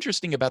what's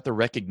interesting about the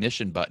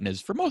recognition button is,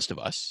 for most of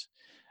us,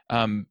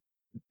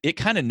 it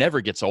kind of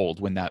never gets old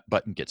when that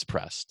button gets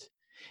pressed.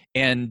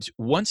 And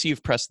once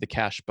you've pressed the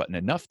cash button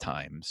enough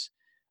times,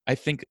 I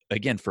think,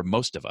 again, for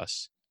most of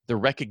us, the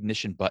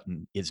recognition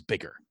button is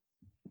bigger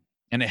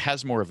and it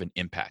has more of an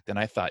impact. And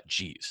I thought,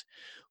 geez,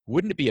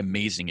 wouldn't it be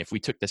amazing if we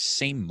took the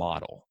same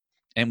model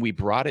and we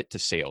brought it to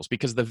sales?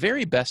 Because the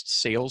very best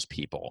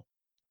salespeople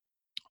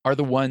are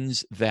the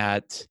ones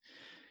that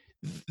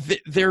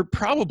they're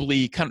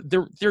probably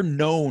they're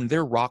known,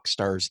 they're rock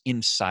stars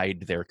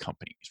inside their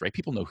companies, right?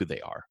 People know who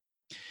they are.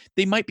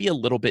 They might be a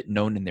little bit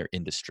known in their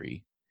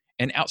industry,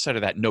 and outside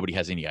of that, nobody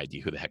has any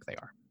idea who the heck they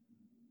are.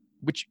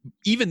 Which,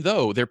 even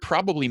though they're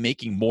probably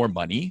making more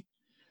money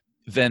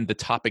than the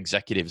top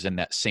executives in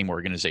that same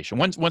organization,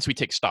 once we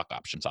take stock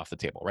options off the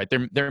table, right?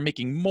 They're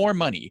making more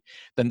money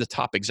than the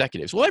top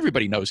executives. Well,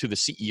 everybody knows who the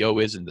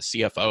CEO is, and the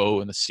CFO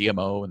and the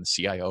CMO and the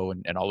CIO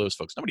and all those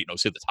folks. Nobody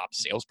knows who the top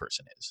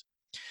salesperson is.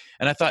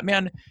 And I thought,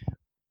 man,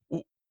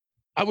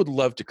 I would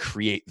love to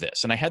create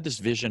this. And I had this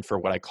vision for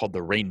what I called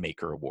the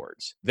Rainmaker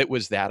Awards. That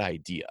was that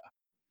idea.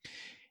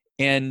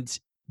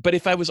 But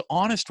if I was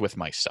honest with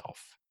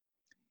myself,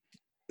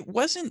 it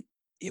wasn't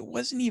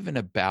even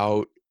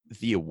about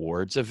the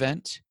awards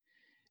event.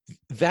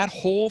 That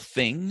whole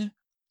thing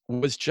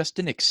was just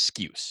an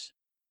excuse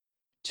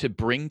to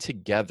bring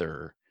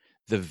together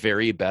the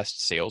very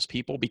best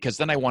salespeople, because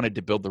then I wanted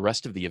to build the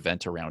rest of the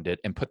event around it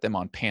and put them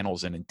on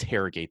panels and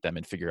interrogate them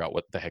and figure out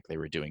what the heck they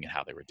were doing and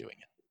how they were doing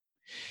it.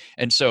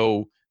 And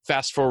so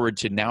fast forward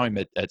to now, I'm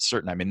at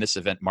Certain, I'm in this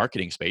event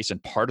marketing space.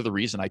 And part of the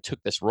reason I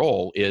took this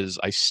role is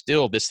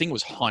this thing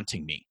was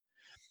haunting me.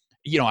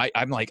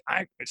 I'm like,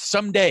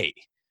 someday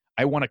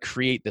I want to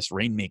create this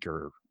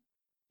Rainmaker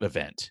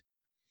event.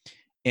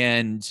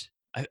 And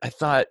I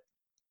thought,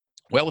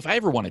 well, if I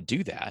ever want to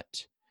do that,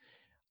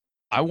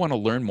 I want to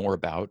learn more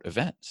about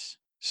events.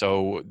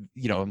 So,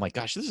 I'm like,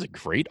 gosh, this is a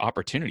great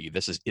opportunity.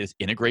 It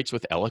integrates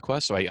with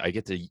Eloqua. So I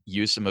get to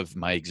use some of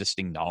my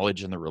existing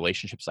knowledge and the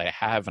relationships I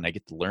have, and I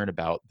get to learn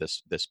about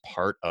this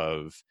part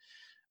of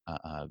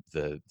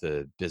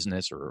the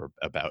business, or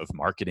about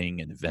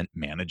marketing and event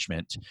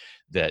management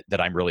that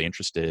I'm really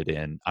interested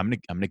in. I'm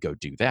gonna go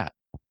do that.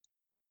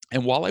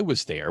 And while I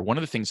was there, one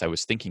of the things I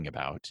was thinking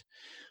about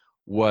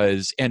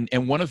was, and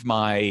one of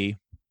my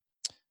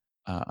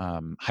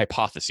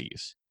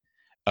hypotheses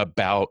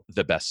about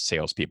the best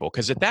salespeople,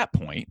 because at that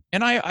point,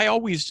 and I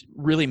always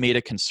really made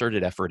a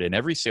concerted effort in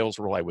every sales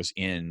role I was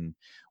in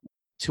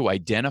to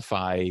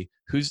identify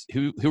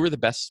who are the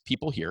best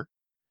people here,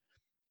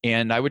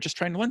 and I would just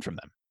try and learn from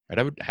them. Right?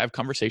 I would have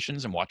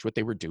conversations and watch what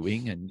they were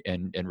doing,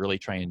 and really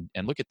try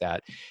and look at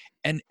that.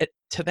 And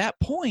to that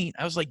point,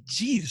 I was like,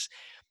 geez,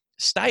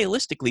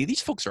 stylistically,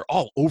 these folks are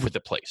all over the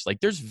place. Like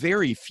there's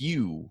very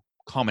few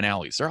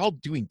commonalities. They're all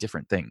doing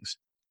different things.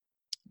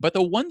 But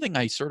the one thing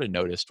I sort of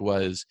noticed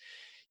was,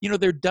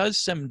 there does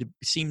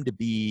seem to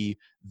be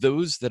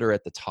those that are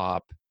at the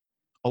top.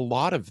 A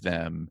lot of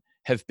them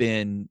have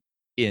been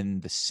in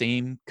the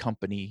same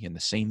company, in the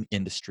same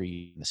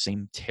industry, in the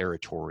same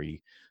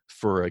territory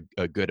for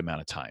a good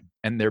amount of time.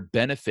 And they're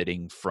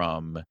benefiting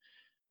from,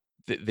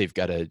 they've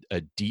got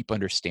a deep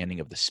understanding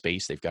of the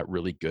space. They've got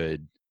really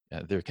good,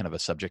 they're kind of a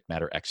subject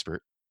matter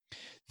expert.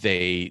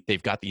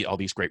 They've got all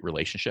these great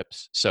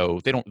relationships,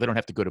 so they don't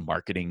have to go to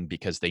marketing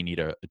because they need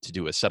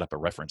to set up a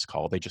reference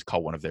call. They just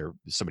call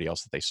somebody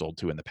else that they sold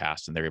to in the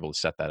past, and they're able to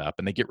set that up,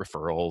 and they get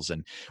referrals,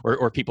 and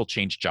or people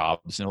change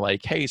jobs and they're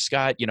like, hey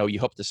Scott, you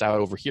helped us out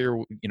over here,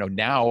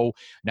 now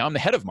I'm the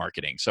head of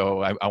marketing,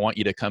 so I want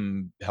you to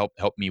come help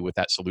me with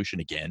that solution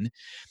again.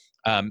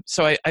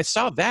 So I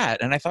saw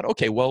that and I thought,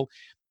 okay, well,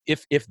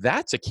 if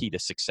that's a key to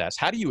success,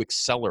 how do you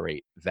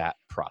accelerate that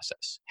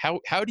process?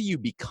 How do you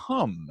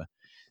become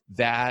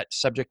that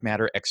subject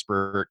matter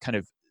expert, kind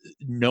of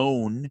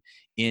known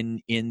in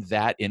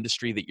that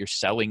industry that you're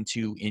selling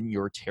to in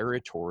your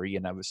territory?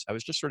 And I was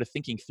just sort of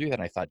thinking through that,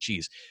 and I thought,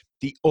 geez,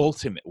 the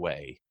ultimate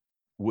way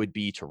would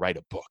be to write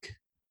a book.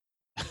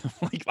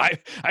 Like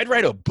I'd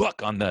write a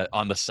book on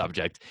the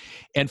subject.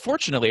 And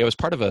fortunately, I was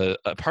part of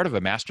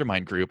a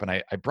mastermind group, and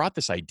I brought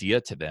this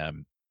idea to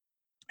them.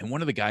 And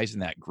one of the guys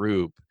in that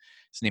group,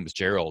 his name was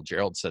Gerald.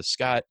 Gerald says,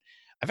 Scott,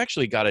 I've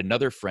actually got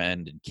another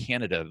friend in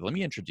Canada. Let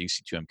me introduce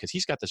you to him because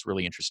he's got this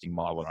really interesting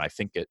model, and I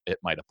think it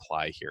might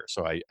apply here.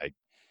 So I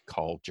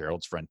called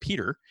Gerald's friend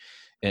Peter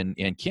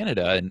in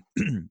Canada,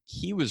 and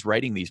he was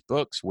writing these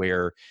books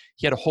where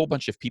he had a whole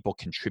bunch of people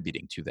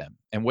contributing to them.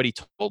 And what he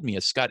told me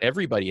is, Scott,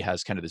 everybody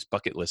has kind of this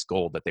bucket list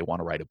goal that they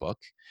want to write a book,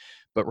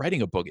 but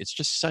writing a book, it's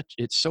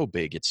so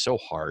big, it's so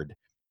hard.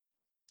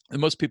 And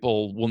most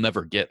people will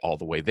never get all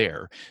the way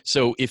there.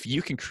 So if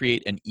you can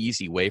create an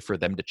easy way for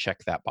them to check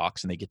that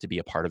box and they get to be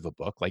a part of a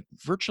book, like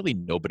virtually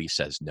nobody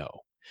says no.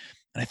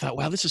 And I thought,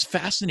 wow, this is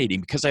fascinating,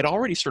 because I'd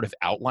already sort of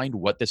outlined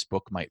what this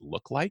book might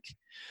look like.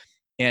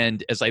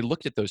 And as I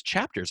looked at those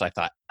chapters, I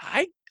thought,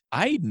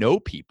 I know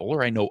people,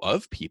 or I know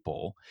of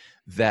people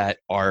that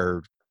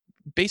are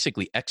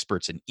basically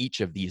experts in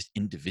each of these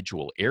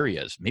individual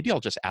areas. Maybe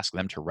I'll just ask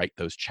them to write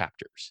those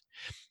chapters.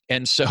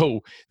 And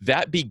so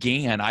that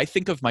began, I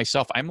think of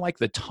myself, I'm like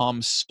the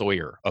Tom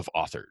Sawyer of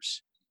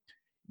authors.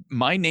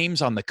 My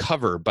name's on the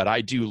cover, but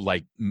I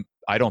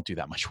don't do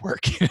that much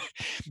work.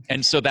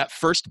 And so that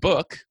first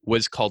book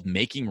was called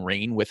Making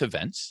Rain with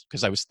Events,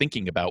 because I was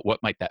thinking about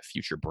what might that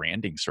future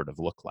branding sort of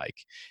look like,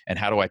 and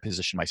how do I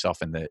position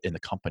myself in the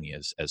company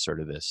as sort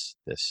of this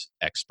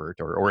expert,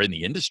 or in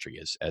the industry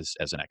as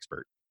an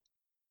expert.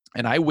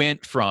 And I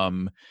went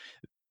from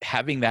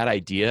having that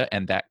idea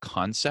and that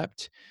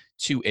concept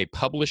to a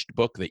published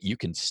book that you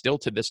can still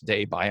to this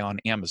day buy on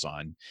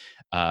Amazon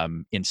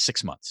in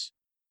 6 months,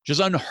 which is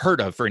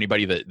unheard of for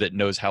anybody that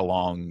knows how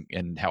long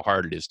and how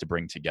hard it is to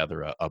bring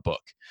together a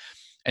book.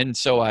 And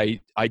so I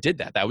did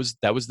that. That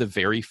was the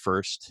very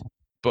first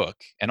book.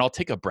 And I'll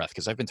take a breath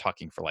because I've been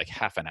talking for like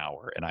half an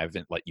hour and I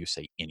haven't let you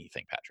say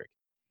anything, Patrick.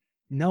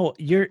 No,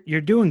 you're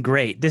doing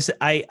great.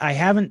 I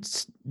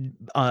haven't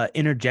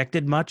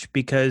interjected much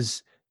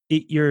because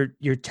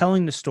you're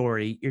telling the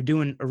story. You're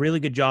doing a really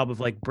good job of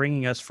like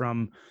bringing us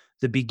from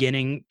the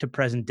beginning to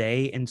present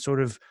day and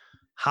sort of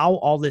how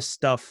all this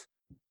stuff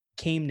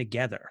came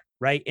together,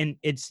 right? And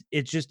it's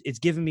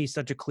given me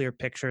such a clear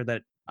picture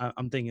that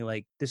I'm thinking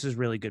like this is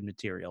really good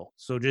material.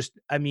 So just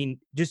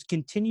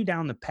continue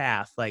down the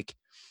path. Like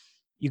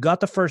you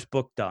got the first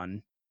book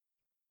done.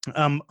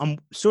 I'm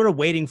sort of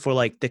waiting for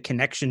like the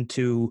connection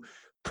to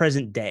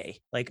present day.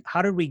 Like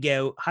how did we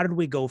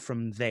go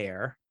from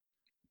there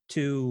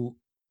to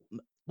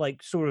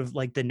like sort of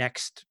like the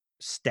next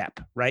step,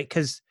 right?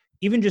 Because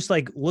even just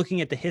like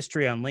looking at the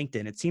history on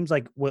LinkedIn, it seems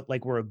like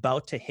we're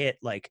about to hit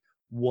like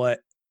what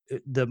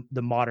the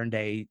modern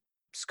day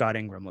Scott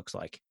Ingram looks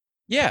like.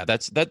 Yeah,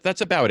 that's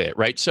about it,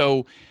 right?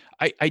 So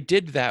I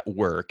did that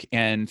work,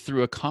 and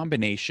through a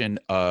combination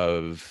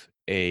of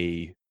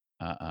a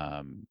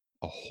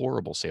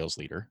horrible sales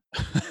leader,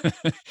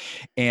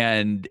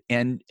 and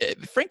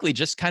frankly,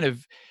 just kind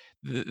of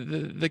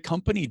the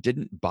company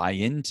didn't buy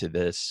into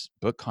this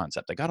book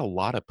concept. I got a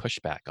lot of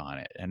pushback on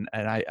it, and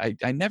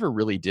I never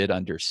really did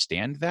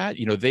understand that.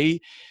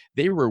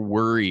 They were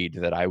worried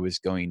that I was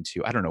going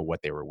to, I don't know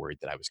what they were worried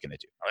that I was going to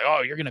do. Like,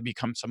 oh, you're going to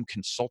become some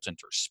consultant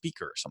or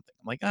speaker or something.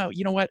 I'm like, oh,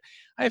 you know what?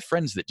 I have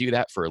friends that do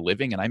that for a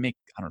living, and I make,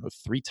 I don't know,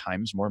 3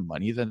 times more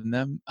money than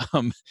them.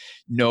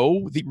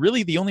 No,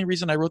 really the only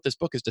reason I wrote this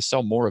book is to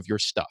sell more of your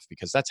stuff,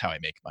 because that's how I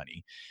make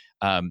money.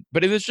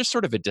 But it was just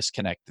sort of a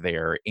disconnect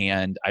there,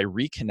 and I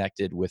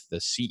reconnected with the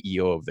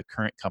CEO of the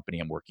current company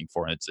I'm working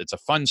for. And it's a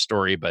fun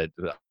story, but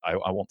I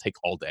won't take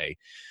all day.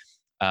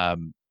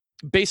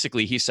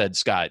 Basically, he said,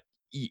 Scott,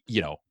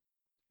 you know,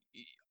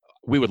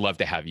 we would love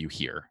to have you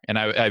here. And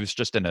I was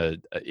just in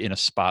a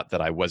spot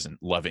that I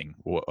wasn't loving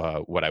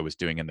what I was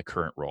doing in the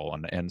current role.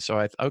 And so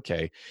I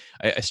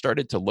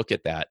started to look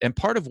at that. And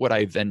part of what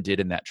I then did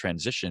in that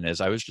transition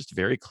is I was just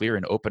very clear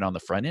and open on the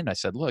front end. I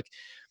said, look,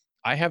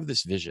 I have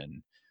this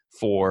vision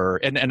for,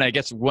 and I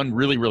guess one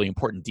really, really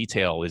important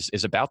detail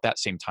is about that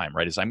same time,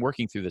 right? As I'm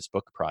working through this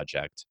book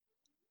project,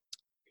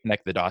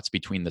 connect the dots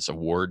between this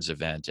awards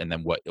event and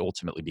then what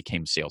ultimately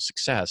became Sales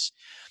Success.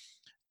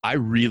 I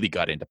really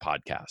got into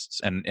podcasts.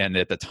 And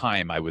at the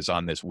time I was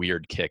on this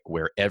weird kick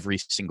where every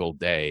single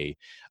day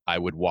I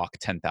would walk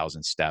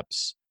 10,000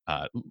 steps,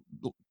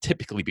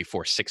 typically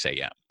before 6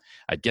 a.m.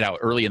 I'd get out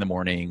early in the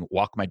morning,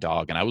 walk my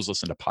dog, and I was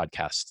listening to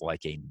podcasts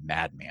like a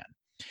madman.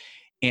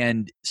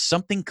 And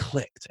something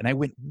clicked and I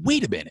went,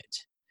 wait a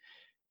minute.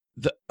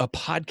 A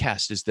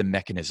podcast is the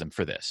mechanism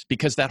for this,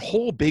 because that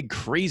whole big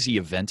crazy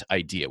event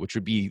idea, which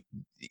would be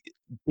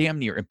damn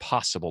near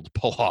impossible to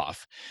pull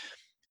off,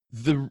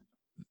 the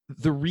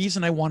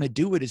reason I want to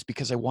do it is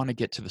because I want to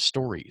get to the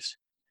stories.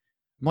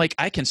 I'm like,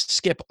 I can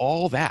skip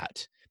all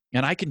that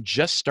and I can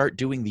just start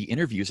doing the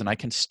interviews and I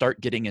can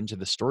start getting into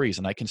the stories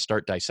and I can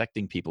start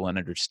dissecting people and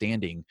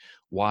understanding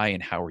why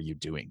and how are you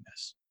doing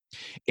this.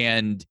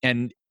 And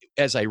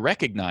as I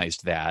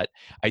recognized that,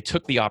 I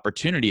took the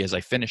opportunity as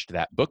I finished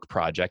that book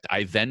project.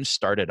 I then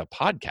started a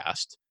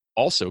podcast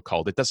also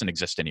called, it doesn't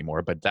exist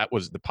anymore, but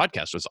the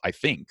podcast was, I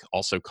think,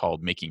 also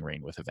called Making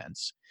Rain with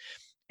Events.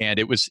 And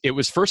it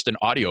was first an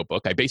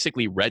audiobook. I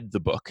basically read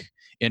the book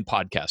in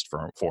podcast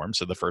form.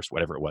 So the first,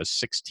 whatever it was,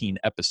 16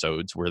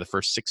 episodes were the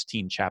first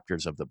 16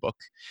 chapters of the book.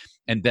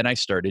 And then I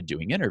started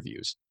doing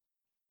interviews.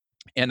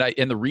 And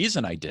the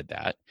reason I did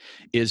that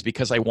is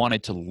because I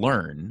wanted to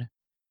learn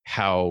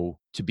how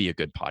to be a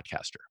good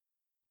podcaster,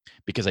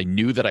 because I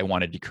knew that I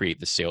wanted to create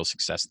the sales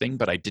success thing,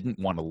 but I didn't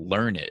want to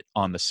learn it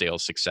on the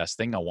sales success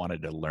thing. I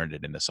wanted to learn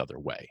it in this other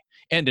way,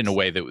 and in a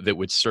way that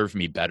would serve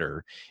me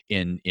better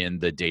in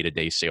the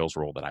day-to-day sales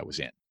role that I was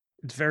in.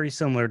 It's very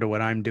similar to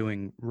what I'm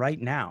doing right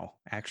now,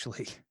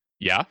 actually.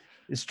 Yeah.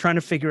 Is trying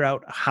to figure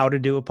out how to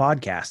do a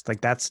podcast.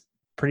 Like, that's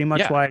pretty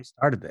much Yeah. why I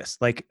started this.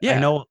 Like, Yeah. I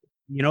know,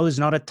 there's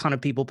not a ton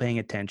of people paying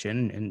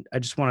attention, and I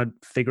just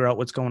want to figure out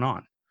what's going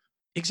on.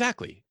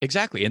 Exactly.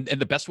 And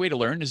the best way to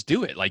learn is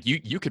do it. Like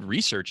you could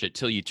research it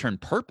till you turn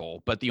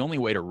purple, but the only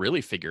way to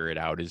really figure it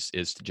out is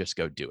to just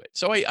go do it.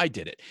 So I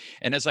did it.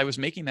 And as I was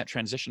making that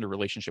transition to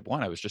relationship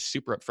one, I was just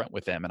super upfront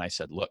with them. And I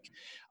said, look,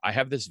 I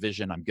have this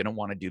vision. I'm going to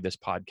want to do this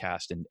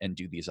podcast and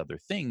do these other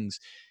things.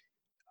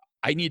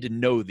 I need to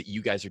know that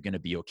you guys are going to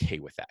be okay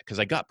with that, because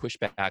I got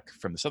pushback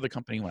from this other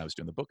company when I was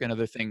doing the book and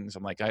other things.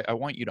 I'm like, I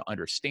want you to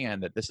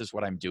understand that this is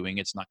what I'm doing.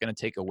 It's not going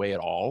to take away at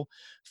all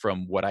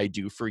from what I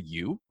do for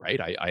you,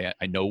 right?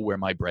 I know where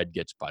my bread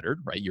gets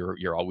buttered, right?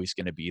 You're always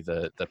going to be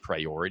the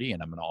priority,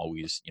 and I'm going to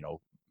always,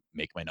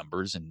 make my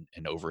numbers and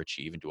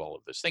overachieve and do all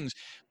of those things.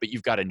 But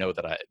you've got to know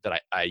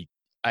that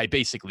I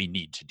basically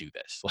need to do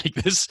this. Like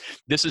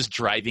this is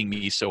driving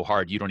me so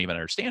hard. You don't even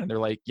understand. And they're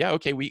like, yeah,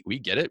 okay, we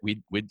get it.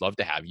 We'd love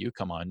to have you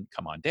come on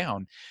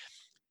down.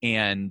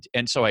 And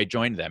so I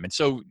joined them. And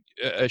so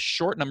a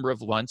short number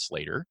of months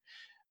later,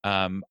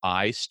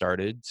 I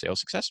started Sales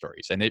Success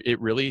Stories. And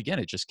it really, again,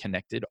 it just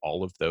connected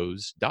all of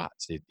those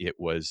dots. It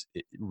was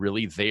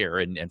really there.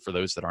 And for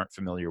those that aren't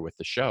familiar with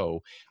the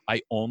show, I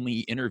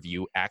only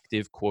interview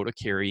active quota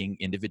carrying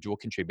individual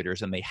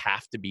contributors, and they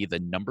have to be the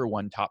number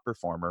one top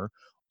performer,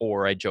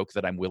 or I joke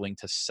that I'm willing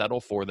to settle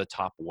for the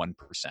top 1%.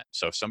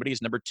 So if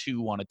somebody's number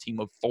 2 on a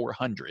team of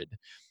 400,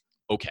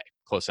 okay,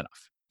 close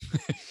enough.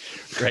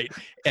 Right.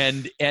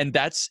 And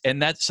that's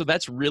so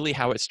that's really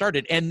how it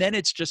started. And then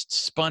it's just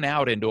spun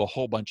out into a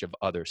whole bunch of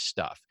other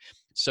stuff.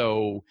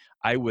 So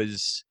I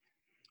was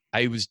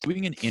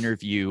doing an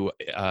interview.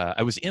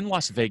 I was in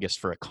Las Vegas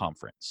for a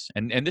conference,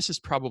 and this is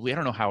probably, I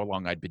don't know how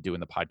long I'd been doing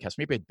the podcast.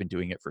 Maybe I'd been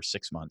doing it for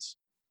 6 months.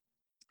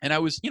 And I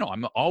was,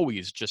 I'm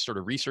always just sort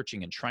of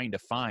researching and trying to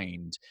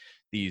find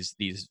these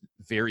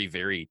very,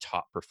 very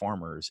top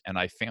performers. And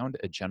I found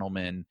a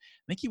gentleman,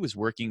 I think he was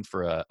working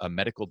for a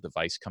medical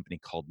device company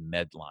called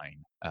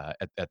Medline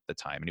at the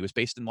time. And he was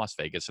based in Las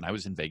Vegas, and I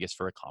was in Vegas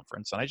for a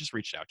conference. And I just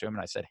reached out to him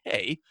and I said,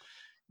 hey,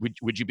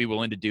 would you be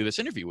willing to do this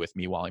interview with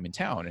me while I'm in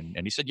town?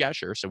 And he said, yeah,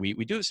 sure. So we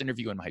do this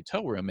interview in my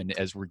hotel room. And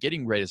as we're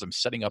getting ready, as I'm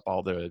setting up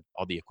all the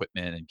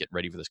equipment and getting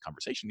ready for this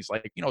conversation, he's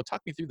like,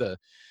 talk me through the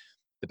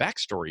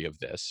backstory of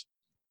this.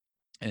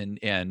 And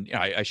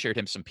I shared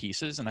him some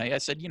pieces, and I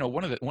said,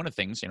 one of the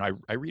things,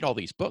 I read all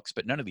these books,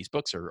 but none of these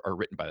books are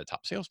written by the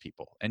top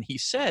salespeople. And he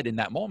said in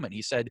that moment,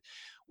 he said,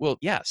 well,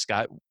 yeah,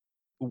 Scott,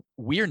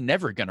 we're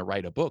never going to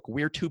write a book.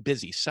 We're too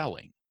busy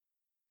selling.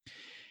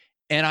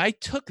 And I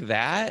took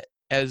that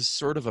as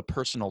sort of a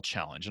personal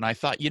challenge. And I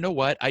thought, you know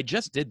what? I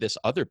just did this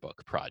other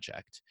book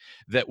project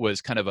that was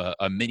kind of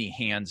a many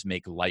hands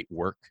make light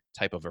work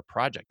type of a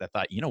project. I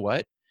thought, you know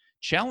what?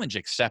 Challenge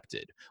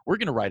accepted. We're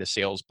going to write a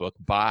sales book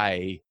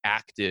by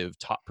active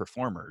top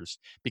performers,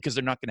 because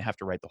they're not going to have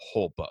to write the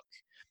whole book.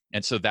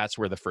 And so that's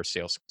where the first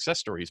Sales Success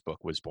Stories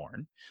book was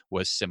born,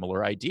 was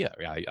similar idea.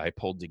 I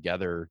pulled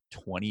together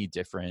 20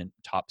 different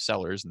top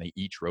sellers, and they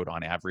each wrote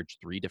on average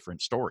 3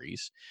 different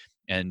stories.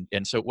 And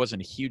so it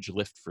wasn't a huge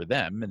lift for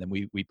them. And then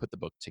we put the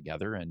book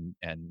together, and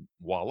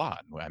voila.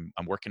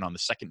 I'm working on the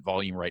second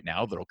volume right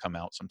now that'll come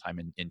out sometime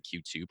in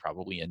Q2,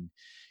 probably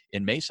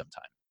in May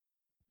sometime.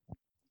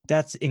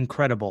 That's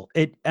incredible.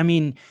 I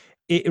mean,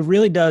 it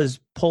really does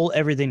pull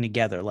everything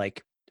together.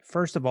 Like,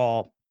 first of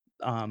all,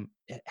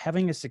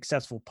 having a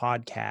successful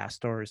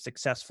podcast or a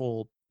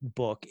successful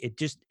book, it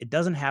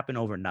doesn't happen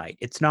overnight.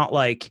 It's not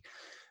like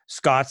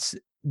Scott's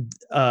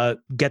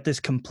get this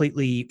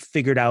completely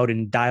figured out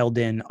and dialed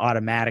in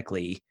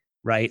automatically,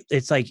 right?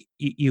 It's like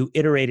you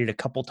iterated a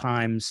couple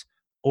times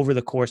over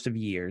the course of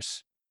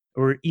years,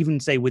 or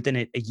even say within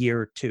a year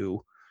or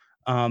two,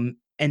 and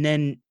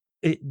then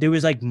there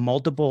was like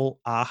multiple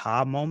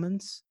aha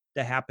moments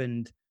that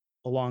happened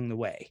along the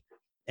way,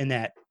 and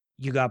that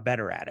you got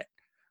better at it,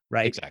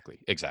 right?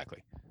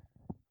 Exactly.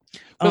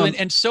 Well, Um,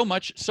 and so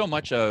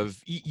much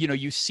of,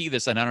 you see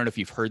this, and I don't know if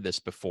you've heard this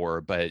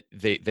before, but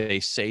they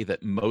say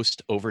that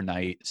most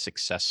overnight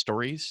success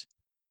stories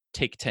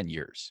take 10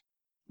 years.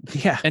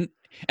 yeah, And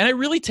I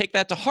really take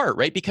that to heart,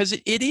 right? Because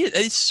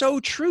it's so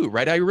true,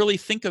 right? I really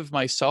think of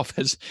myself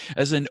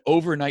as an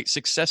overnight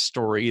success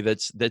story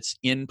that's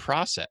in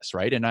process,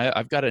 right? And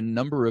I've got a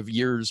number of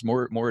years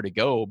more to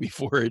go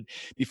before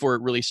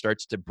it really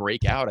starts to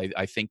break out.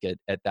 I think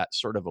at that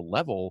sort of a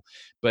level.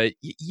 But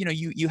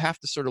you have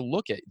to sort of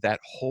look at that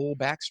whole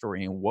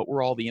backstory, and what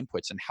were all the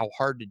inputs, and how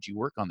hard did you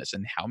work on this,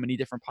 and how many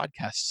different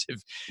podcasts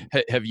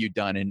have you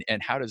done,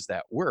 and how does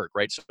that work,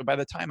 right? So by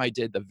the time I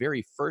did the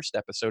very first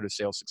episode of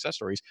Sales Success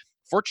Stories,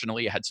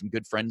 fortunately, I had some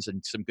good friends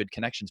and some good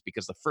connections,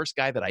 because the first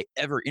guy that I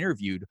ever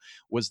interviewed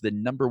was the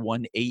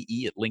 #1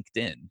 AE at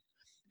LinkedIn,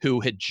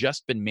 who had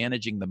just been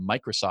managing the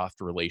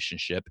Microsoft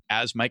relationship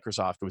as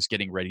Microsoft was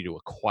getting ready to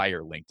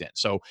acquire LinkedIn.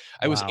 So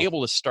I was wow,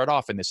 able to start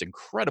off in this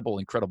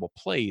incredible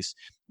place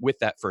with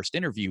that first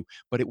interview,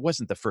 but it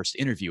wasn't the first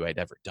interview I'd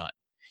ever done.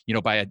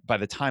 By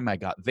the time I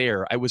got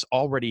there, I was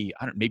already,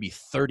 I don't know, maybe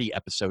 30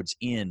 episodes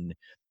in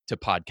to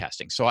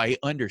podcasting. So I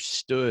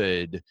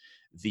understood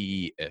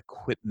the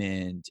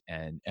equipment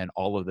and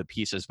all of the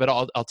pieces. But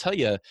I'll tell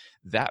you,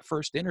 that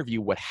first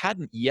interview, what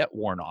hadn't yet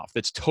worn off,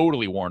 that's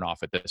totally worn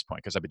off at this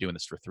point, because I've been doing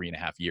this for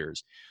 3.5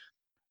 years.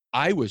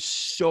 I was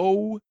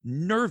so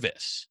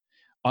nervous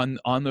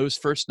on those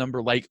first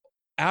number, like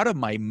out of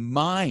my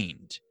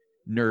mind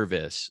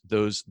nervous,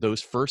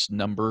 those first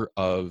number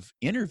of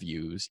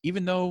interviews,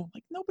 even though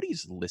like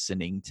nobody's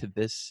listening to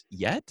this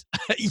yet.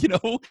 you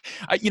know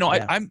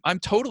yeah. I'm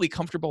totally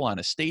comfortable on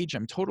a stage.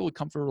 I'm totally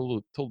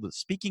comfortable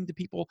speaking to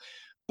people,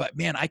 but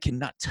man, I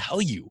cannot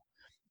tell you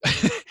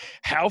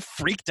how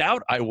freaked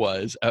out I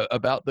was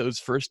about those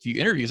first few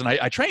interviews. And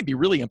I try and be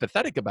really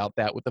empathetic about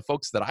that with the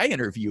folks that I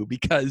interview,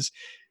 because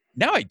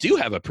now I do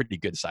have a pretty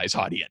good size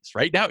audience,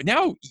 right?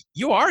 Now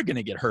you are going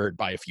to get heard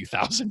by a few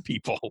thousand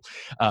people.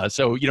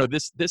 So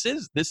this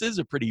is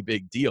a pretty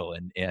big deal,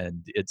 and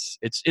it's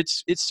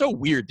so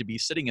weird to be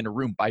sitting in a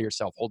room by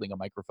yourself holding a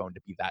microphone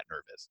to be that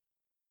nervous.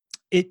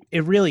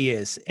 It really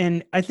is,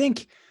 and I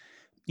think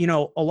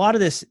a lot of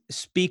this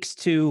speaks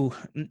to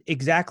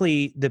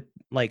exactly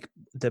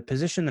the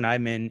position that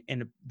I'm in,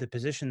 and the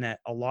position that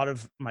a lot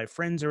of my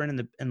friends are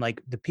in, and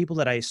like the people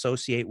that I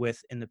associate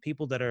with, and the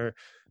people that are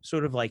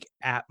sort of like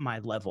at my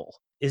level,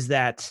 is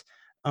that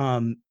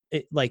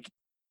it like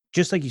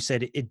just like you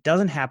said, it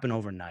doesn't happen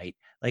overnight.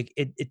 Like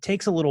it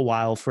takes a little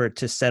while for it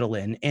to settle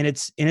in, and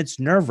it's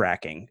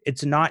nerve-wracking.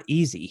 It's not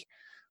easy,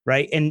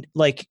 right? And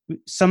like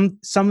some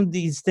of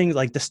these things,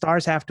 like the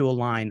stars have to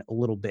align a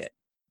little bit,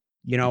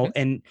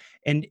 Hmm.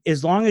 and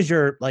as long as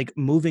you're like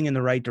moving in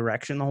the right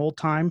direction the whole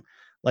time,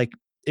 like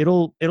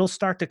it'll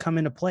start to come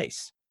into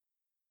place.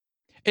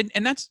 And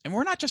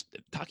we're not just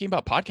talking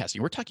about podcasting.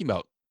 We're talking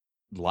about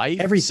life,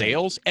 Everything.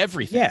 sales,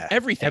 everything, Yeah,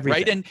 everything,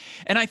 right? everything.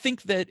 And I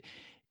think that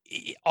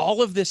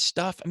all of this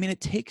stuff, I mean,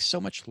 it takes so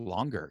much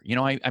longer.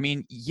 I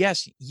mean,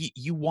 yes,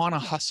 you want to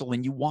hustle,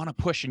 and you want to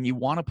push, and you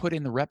want to put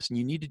in the reps, and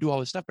you need to do all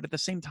this stuff. But at the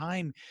same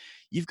time,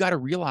 you've got to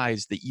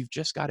realize that you've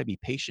just got to be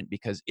patient,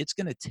 because it's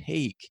going to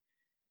take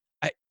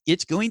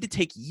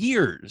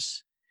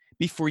years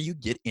before you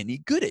get any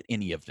good at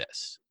any of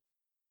this.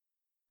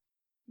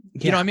 I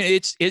Yeah. mean,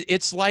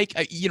 it's like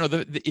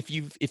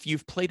if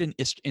you've played an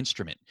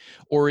instrument,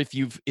 or if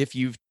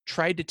you've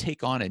tried to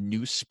take on a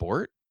new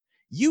sport,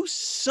 you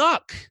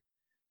suck.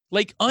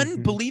 Like, Hmm.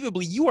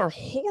 unbelievably, you are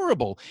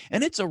horrible.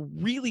 And it's a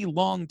really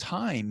long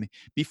time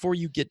before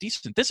you get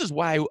decent. This is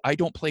why I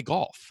don't play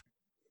golf.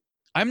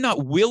 I'm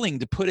not willing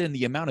to put in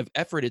the amount of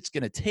effort it's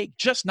going to take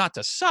just not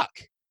to suck.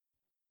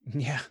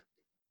 Yeah.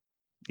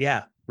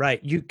 Yeah.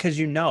 Right. Because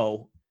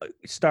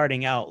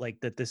starting out like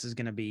that, this is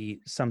going to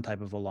be some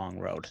type of a long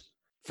road.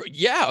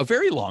 Yeah, a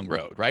very long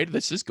road, right?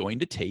 This is going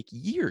to take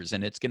years,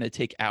 and it's going to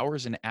take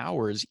hours and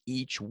hours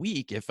each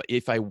week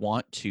if I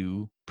want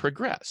to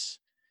progress.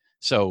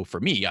 So for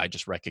me, I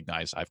just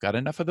recognize I've got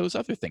enough of those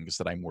other things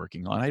that I'm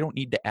working on. I don't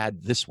need to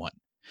add this one.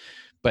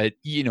 But,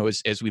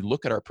 as we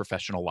look at our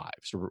professional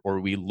lives, or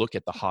we look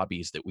at the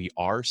hobbies that we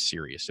are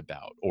serious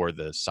about, or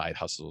the side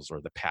hustles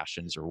or the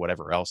passions or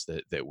whatever else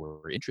that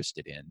we're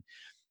interested in,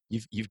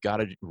 you've got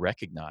to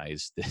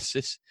recognize this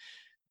is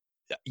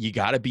you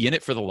got to be in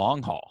it for the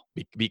long haul,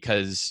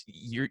 because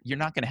you're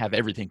not going to have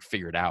everything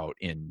figured out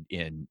in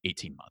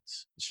 18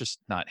 months. It's just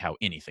not how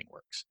anything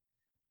works.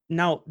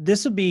 Now,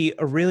 this would be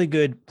a really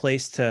good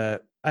place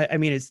to. I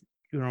mean, it's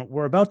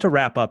we're about to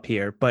wrap up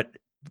here, but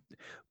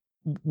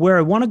where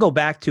I want to go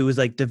back to is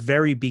like the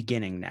very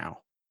beginning now,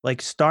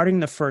 like starting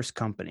the first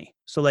company.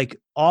 So, like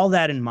all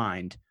that in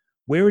mind,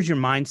 where was your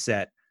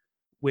mindset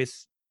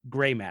with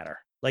gray matter?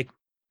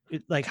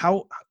 Like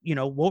how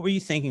what were you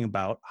thinking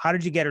about? How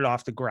did you get it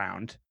off the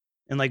ground?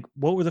 And like,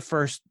 what were the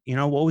first,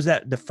 what was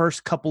that the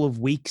first couple of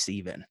weeks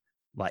even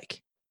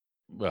like?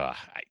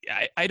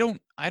 I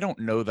don't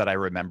know that I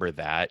remember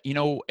that.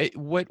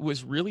 What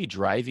was really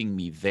driving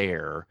me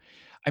there.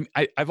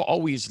 I've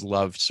always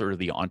loved sort of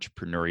the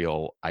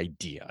entrepreneurial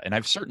idea, and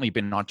I've certainly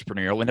been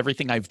entrepreneurial in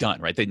everything I've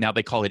done. Right now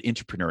they call it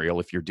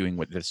entrepreneurial if you're doing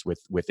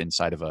with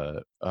inside of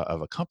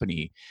a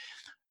company.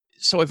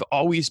 So I've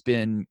always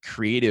been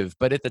creative,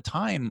 but at the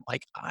time,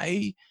 like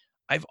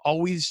I've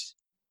always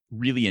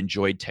really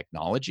enjoyed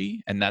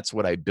technology, and that's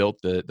what I built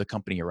the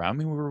company around.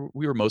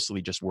 We were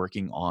mostly just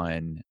working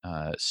on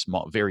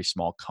very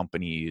small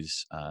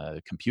companies,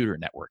 computer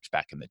networks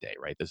back in the day,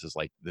 right? This is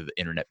like the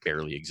internet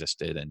barely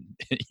existed, and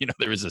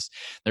there was this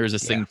Yeah.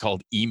 thing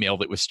called email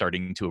that was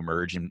starting to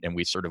emerge, and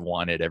we sort of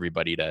wanted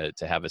everybody to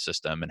have a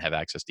system and have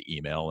access to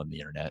email and the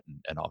internet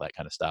and all that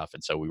kind of stuff.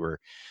 And so we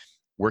were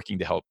working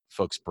to help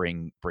folks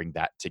bring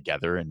that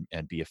together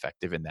and be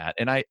effective in that.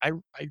 And I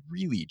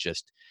really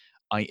just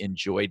I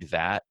enjoyed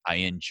that. I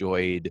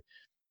enjoyed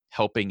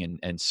helping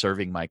and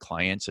serving my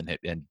clients and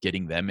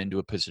getting them into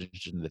a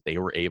position that they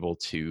were able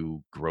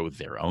to grow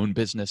their own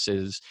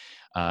businesses.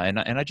 And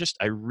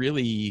I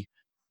really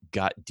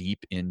got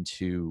deep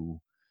into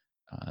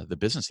the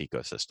business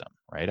ecosystem,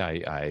 right?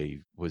 I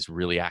was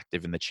really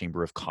active in the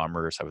Chamber of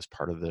Commerce. I was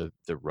part of the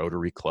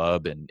Rotary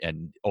Club,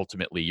 and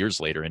ultimately years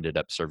later ended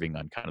up serving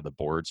on kind of the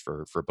boards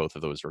for both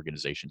of those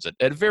organizations at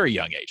a very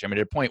young age. I mean,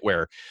 at a point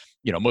where,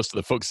 most of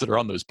the folks that are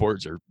on those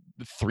boards are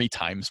 3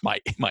 times my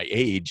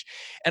age,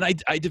 and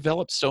I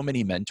developed so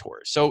many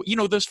mentors. So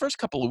those first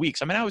couple of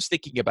weeks, I mean, I was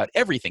thinking about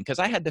everything because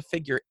I had to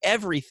figure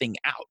everything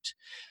out.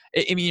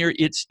 I mean,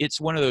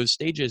 it's one of those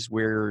stages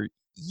where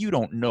you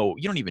don't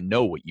even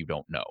know what you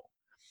don't know.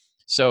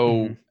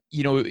 So, Hmm.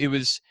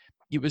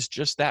 it was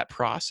just that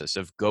process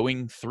of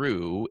going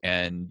through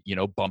and,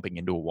 bumping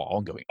into a wall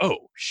and going,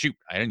 "Oh, shoot,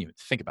 I didn't even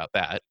think about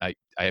that. I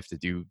have to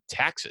do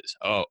taxes.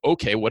 Oh,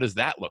 okay, what does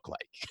that look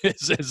like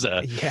as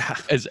a Yeah.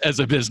 as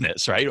a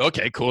business, right?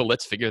 Okay, cool,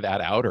 let's figure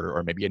that out,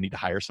 or maybe I need to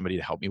hire somebody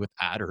to help me with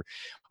that,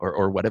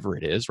 or whatever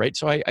it is, right?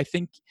 So I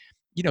think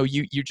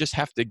you just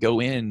have to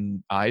go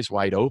in eyes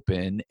wide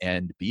open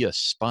and be a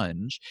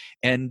sponge.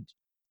 And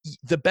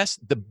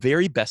the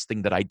very best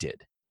thing that I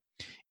did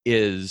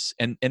is,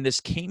 and this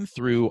came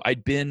through,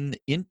 I'd been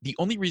in the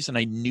only reason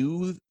I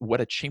knew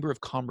what a chamber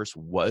of commerce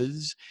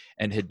was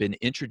and had been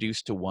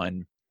introduced to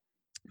one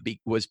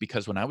was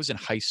because when I was in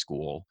high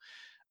school,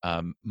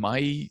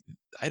 my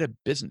I had a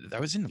business. I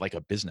was in like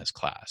a business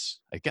class.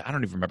 I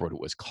don't even remember what it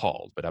was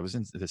called, but I was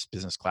in this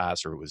business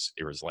class, or it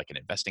was like an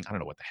investing. I don't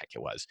know what the heck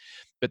it was,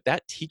 but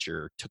that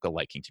teacher took a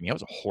liking to me. I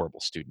was a horrible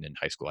student in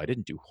high school. I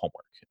didn't do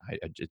homework.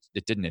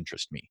 It didn't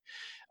interest me.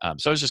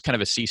 So I was just kind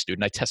of a C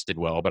student. I tested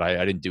well, but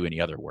I didn't do any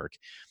other work.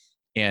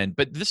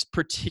 But this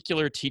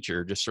particular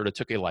teacher just sort of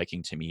took a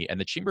liking to me, and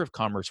the Chamber of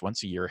Commerce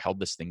once a year held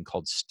this thing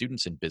called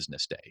Students in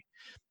Business Day.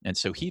 And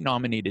so he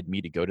nominated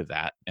me to go to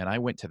that, and I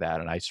went to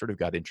that, and I sort of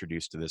got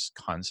introduced to this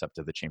concept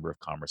of the Chamber of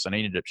Commerce, and I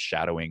ended up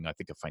shadowing, I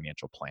think, a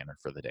financial planner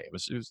for the day. It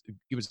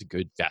was a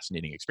good,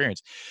 fascinating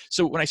experience.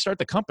 So when I started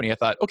the company, I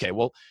thought, okay,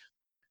 well,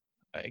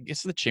 I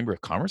guess the Chamber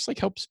of Commerce like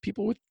helps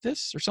people with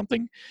this or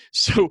something.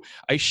 So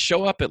I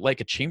show up at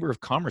like a Chamber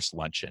of Commerce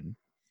luncheon,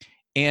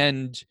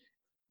 and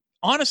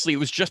honestly, it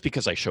was just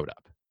because I showed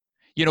up.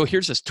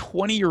 Here's this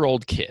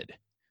 20-year-old kid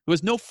who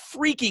has no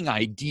freaking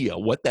idea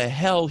what the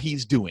hell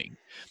he's doing,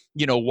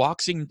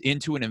 walks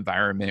into an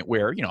environment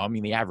where, I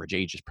mean, the average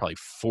age is probably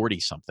 40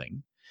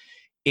 something.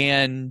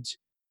 And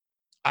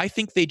I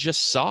think they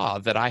just saw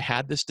that I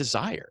had this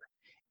desire.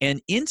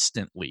 And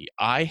instantly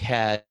I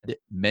had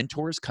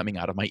mentors coming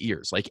out of my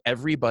ears. Like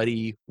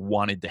everybody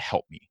wanted to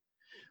help me.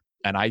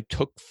 And I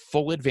took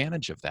full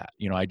advantage of that.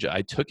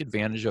 I took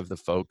advantage of the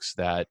folks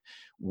that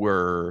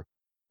were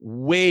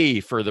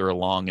way further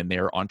along in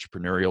their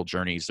entrepreneurial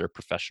journeys, their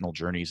professional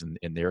journeys,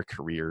 in their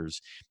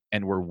careers,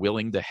 and were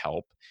willing to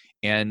help.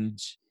 And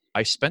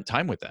I spent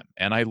time with them,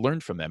 and I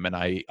learned from them, and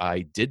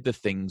I did the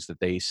things that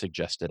they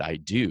suggested I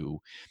do.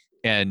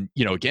 And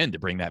again, to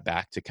bring that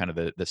back to kind of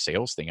the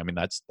sales thing, I mean,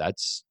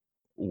 that's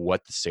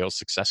what the sales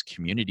success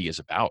community is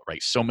about,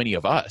 right? So many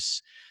of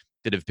us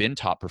that have been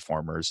top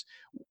performers,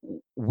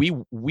 we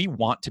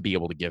want to be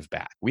able to give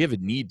back. We have a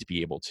need to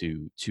be able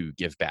to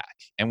give back,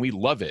 and we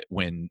love it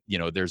when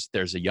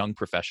there's a young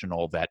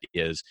professional that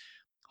is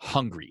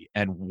hungry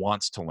and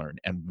wants to learn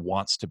and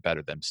wants to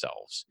better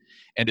themselves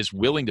and is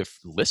willing to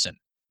listen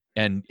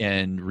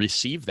and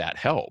receive that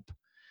help,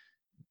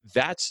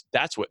 that's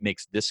what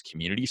makes this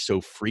community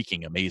so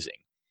freaking amazing,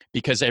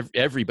 because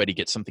everybody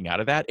gets something out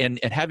of that. And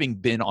having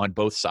been on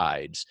both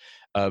sides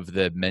of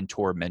the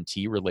mentor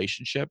mentee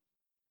relationship,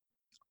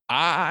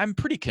 I'm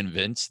pretty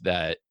convinced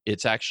that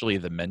it's actually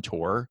the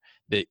mentor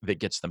that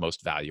gets the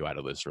most value out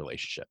of those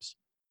relationships.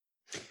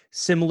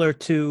 Similar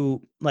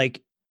to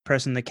like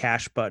pressing the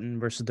cash button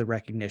versus the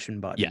recognition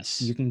button.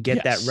 Yes. You can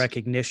get that Yes.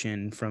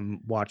 recognition from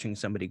watching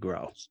somebody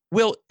grow.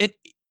 Well,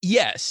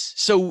 yes.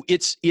 So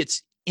it's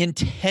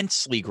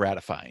intensely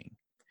gratifying,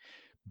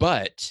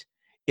 but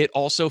it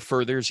also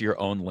furthers your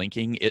own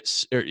linking.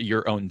 It's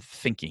your own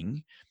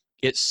thinking.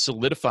 It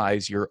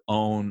solidifies your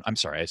own. I'm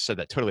sorry, I said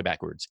that totally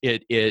backwards.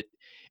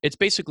 It's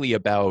basically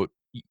about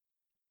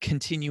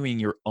continuing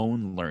your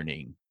own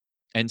learning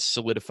and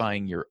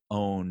solidifying your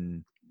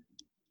own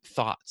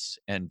thoughts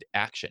and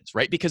actions,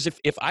 right? Because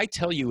if I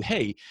tell you,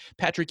 hey,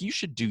 Patrick, you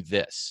should do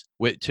this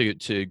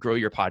to grow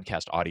your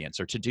podcast audience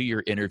or to do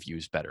your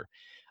interviews better,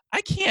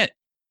 I can't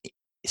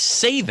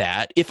say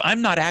that if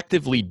I'm not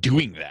actively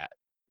doing that,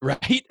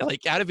 right?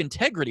 Like out of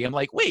integrity, I'm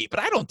like, wait, but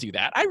I don't do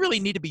that. I really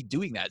need to be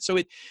doing that. So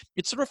it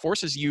sort of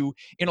forces you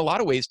in a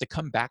lot of ways to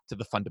come back to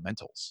the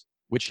fundamentals,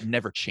 which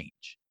never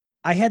change.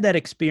 I had that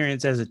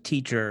experience as a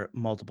teacher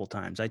multiple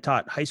times. I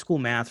taught high school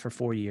math for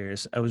 4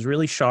 years. I was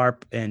really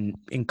sharp in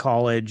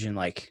college, and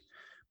like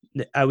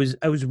I was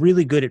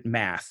really good at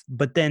math.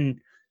 But then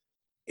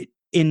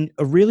in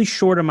a really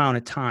short amount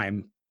of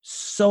time,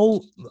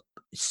 so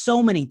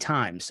many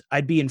times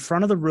I'd be in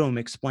front of the room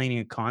explaining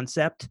a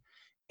concept,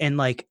 and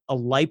like a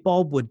light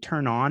bulb would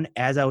turn on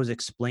as I was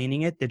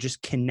explaining it that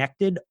just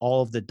connected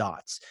all of the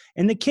dots.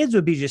 And the kids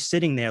would be just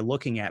sitting there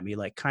looking at me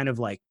like kind of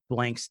like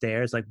blank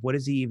stares, like what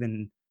is he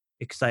even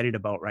excited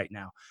about right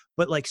now?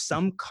 But like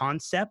some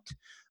concept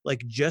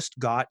like just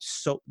got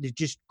so it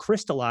just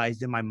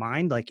crystallized in my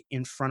mind like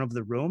in front of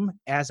the room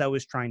as I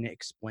was trying to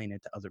explain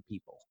it to other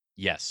people.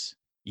 Yes.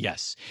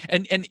 Yes.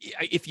 And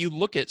if you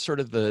look at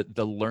sort of the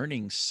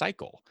learning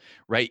cycle,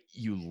 right?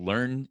 You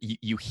learn,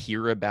 you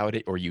hear about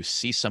it or you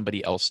see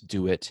somebody else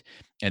do it,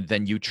 and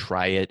then you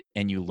try it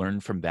and you learn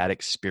from that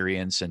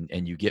experience, and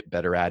you get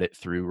better at it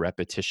through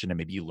repetition, and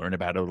maybe you learn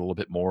about it a little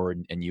bit more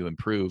and you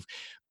improve.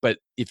 But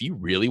if you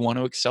really want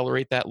to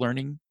accelerate that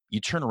learning,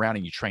 you turn around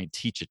and you try and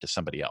teach it to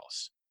somebody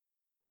else.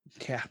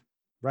 Yeah,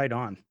 right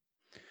on.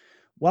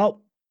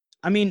 Well,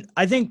 I mean,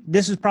 I think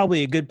this is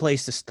probably a good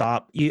place to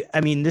stop.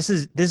 I mean, this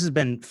has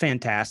been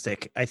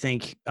fantastic. I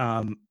think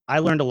I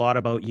learned a lot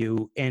about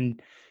you,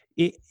 and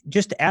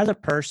just as a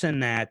person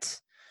that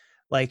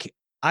like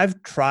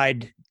I've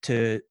tried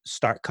to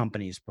start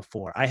companies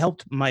before. I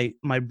helped my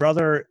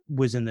brother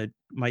was in the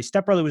my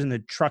stepbrother was in the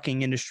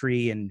trucking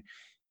industry, and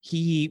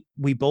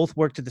we both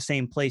worked at the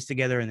same place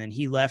together, and then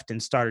he left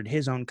and started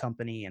his own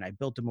company, and I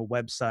built him a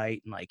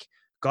website and like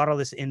got all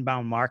this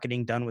inbound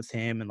marketing done with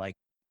him, and like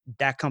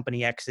that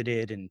company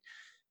exited, and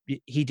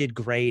he did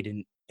great.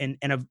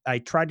 I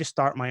tried to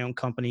start my own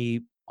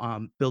company,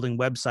 building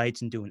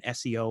websites and doing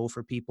SEO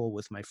for people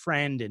with my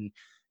friend. And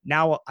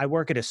now I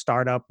work at a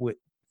startup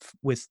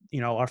with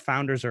our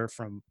founders are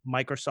from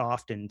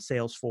Microsoft and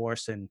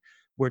Salesforce, and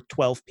we're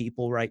 12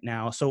 people right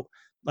now. So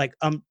like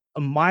I'm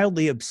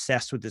mildly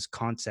obsessed with this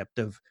concept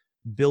of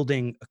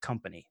building a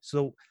company.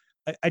 So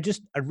I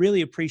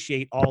really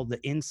appreciate all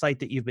the insight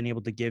that you've been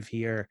able to give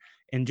here,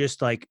 and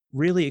just like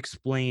really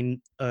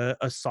explain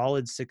a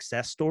solid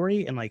success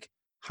story, and like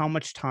how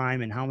much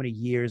time and how many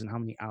years and how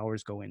many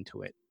hours go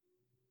into it.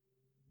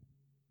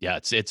 Yeah,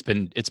 it's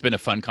been a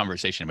fun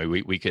conversation. I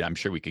mean, we could, I'm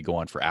sure we could go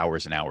on for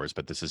hours and hours,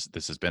 but this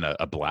has been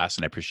a blast,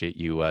 and I appreciate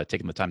you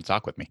taking the time to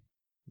talk with me.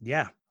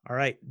 Yeah. All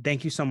right.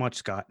 Thank you so much,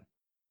 Scott.